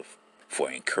together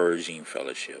for encouraging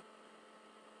fellowship,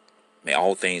 may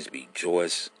all things be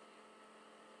joyous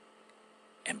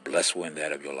and blissful in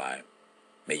that of your life.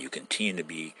 May you continue to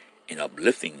be in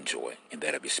uplifting joy in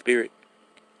that of your spirit,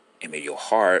 and may your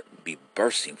heart be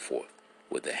bursting forth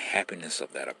with the happiness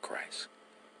of that of Christ.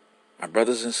 My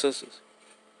brothers and sisters,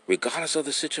 regardless of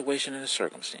the situation and the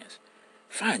circumstance,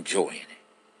 find joy in it.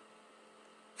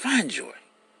 Find joy.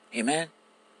 Amen.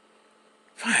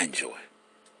 Find joy.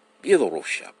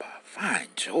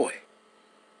 Find joy.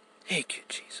 Thank you,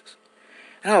 Jesus.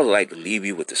 And I would like to leave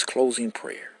you with this closing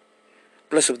prayer.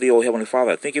 Blessed be, O Heavenly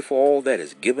Father, I thank you for all that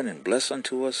is given and blessed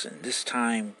unto us in this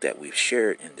time that we've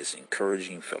shared in this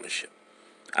encouraging fellowship.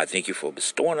 I thank you for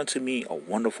bestowing unto me a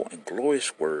wonderful and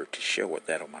glorious word to share with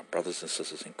that of my brothers and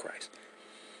sisters in Christ.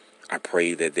 I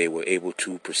pray that they were able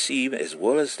to perceive as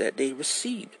well as that they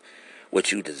received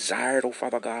what you desired, O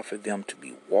Father God, for them to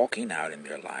be walking out in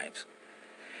their lives.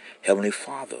 Heavenly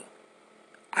Father,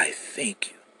 I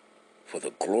thank you for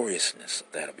the gloriousness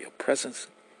of that of your presence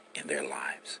in their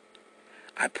lives.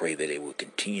 I pray that they will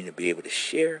continue to be able to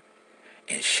share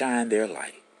and shine their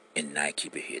light and not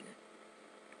keep it hidden,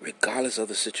 regardless of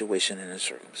the situation and the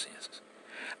circumstances.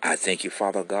 I thank you,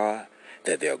 Father God,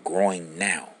 that they are growing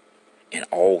now in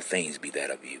all things be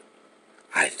that of you.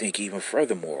 I think even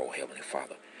furthermore, O Heavenly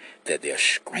Father, that they are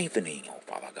strengthening, O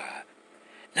Father God,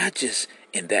 not just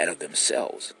in that of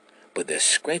themselves, but they're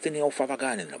strengthening, O Father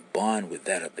God, in the bond with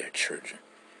that of their children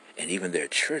and even their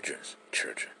children's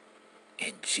children.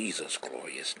 In Jesus'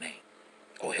 glorious name,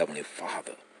 O Heavenly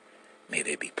Father, may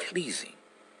they be pleasing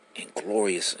and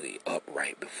gloriously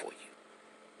upright before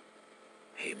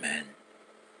you. Amen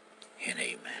and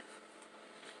amen.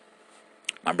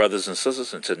 My brothers and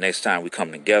sisters, until next time we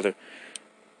come together,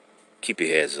 keep your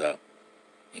heads up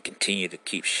and continue to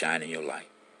keep shining your light.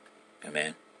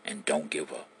 Amen. And don't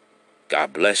give up.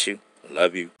 God bless you.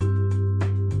 Love you.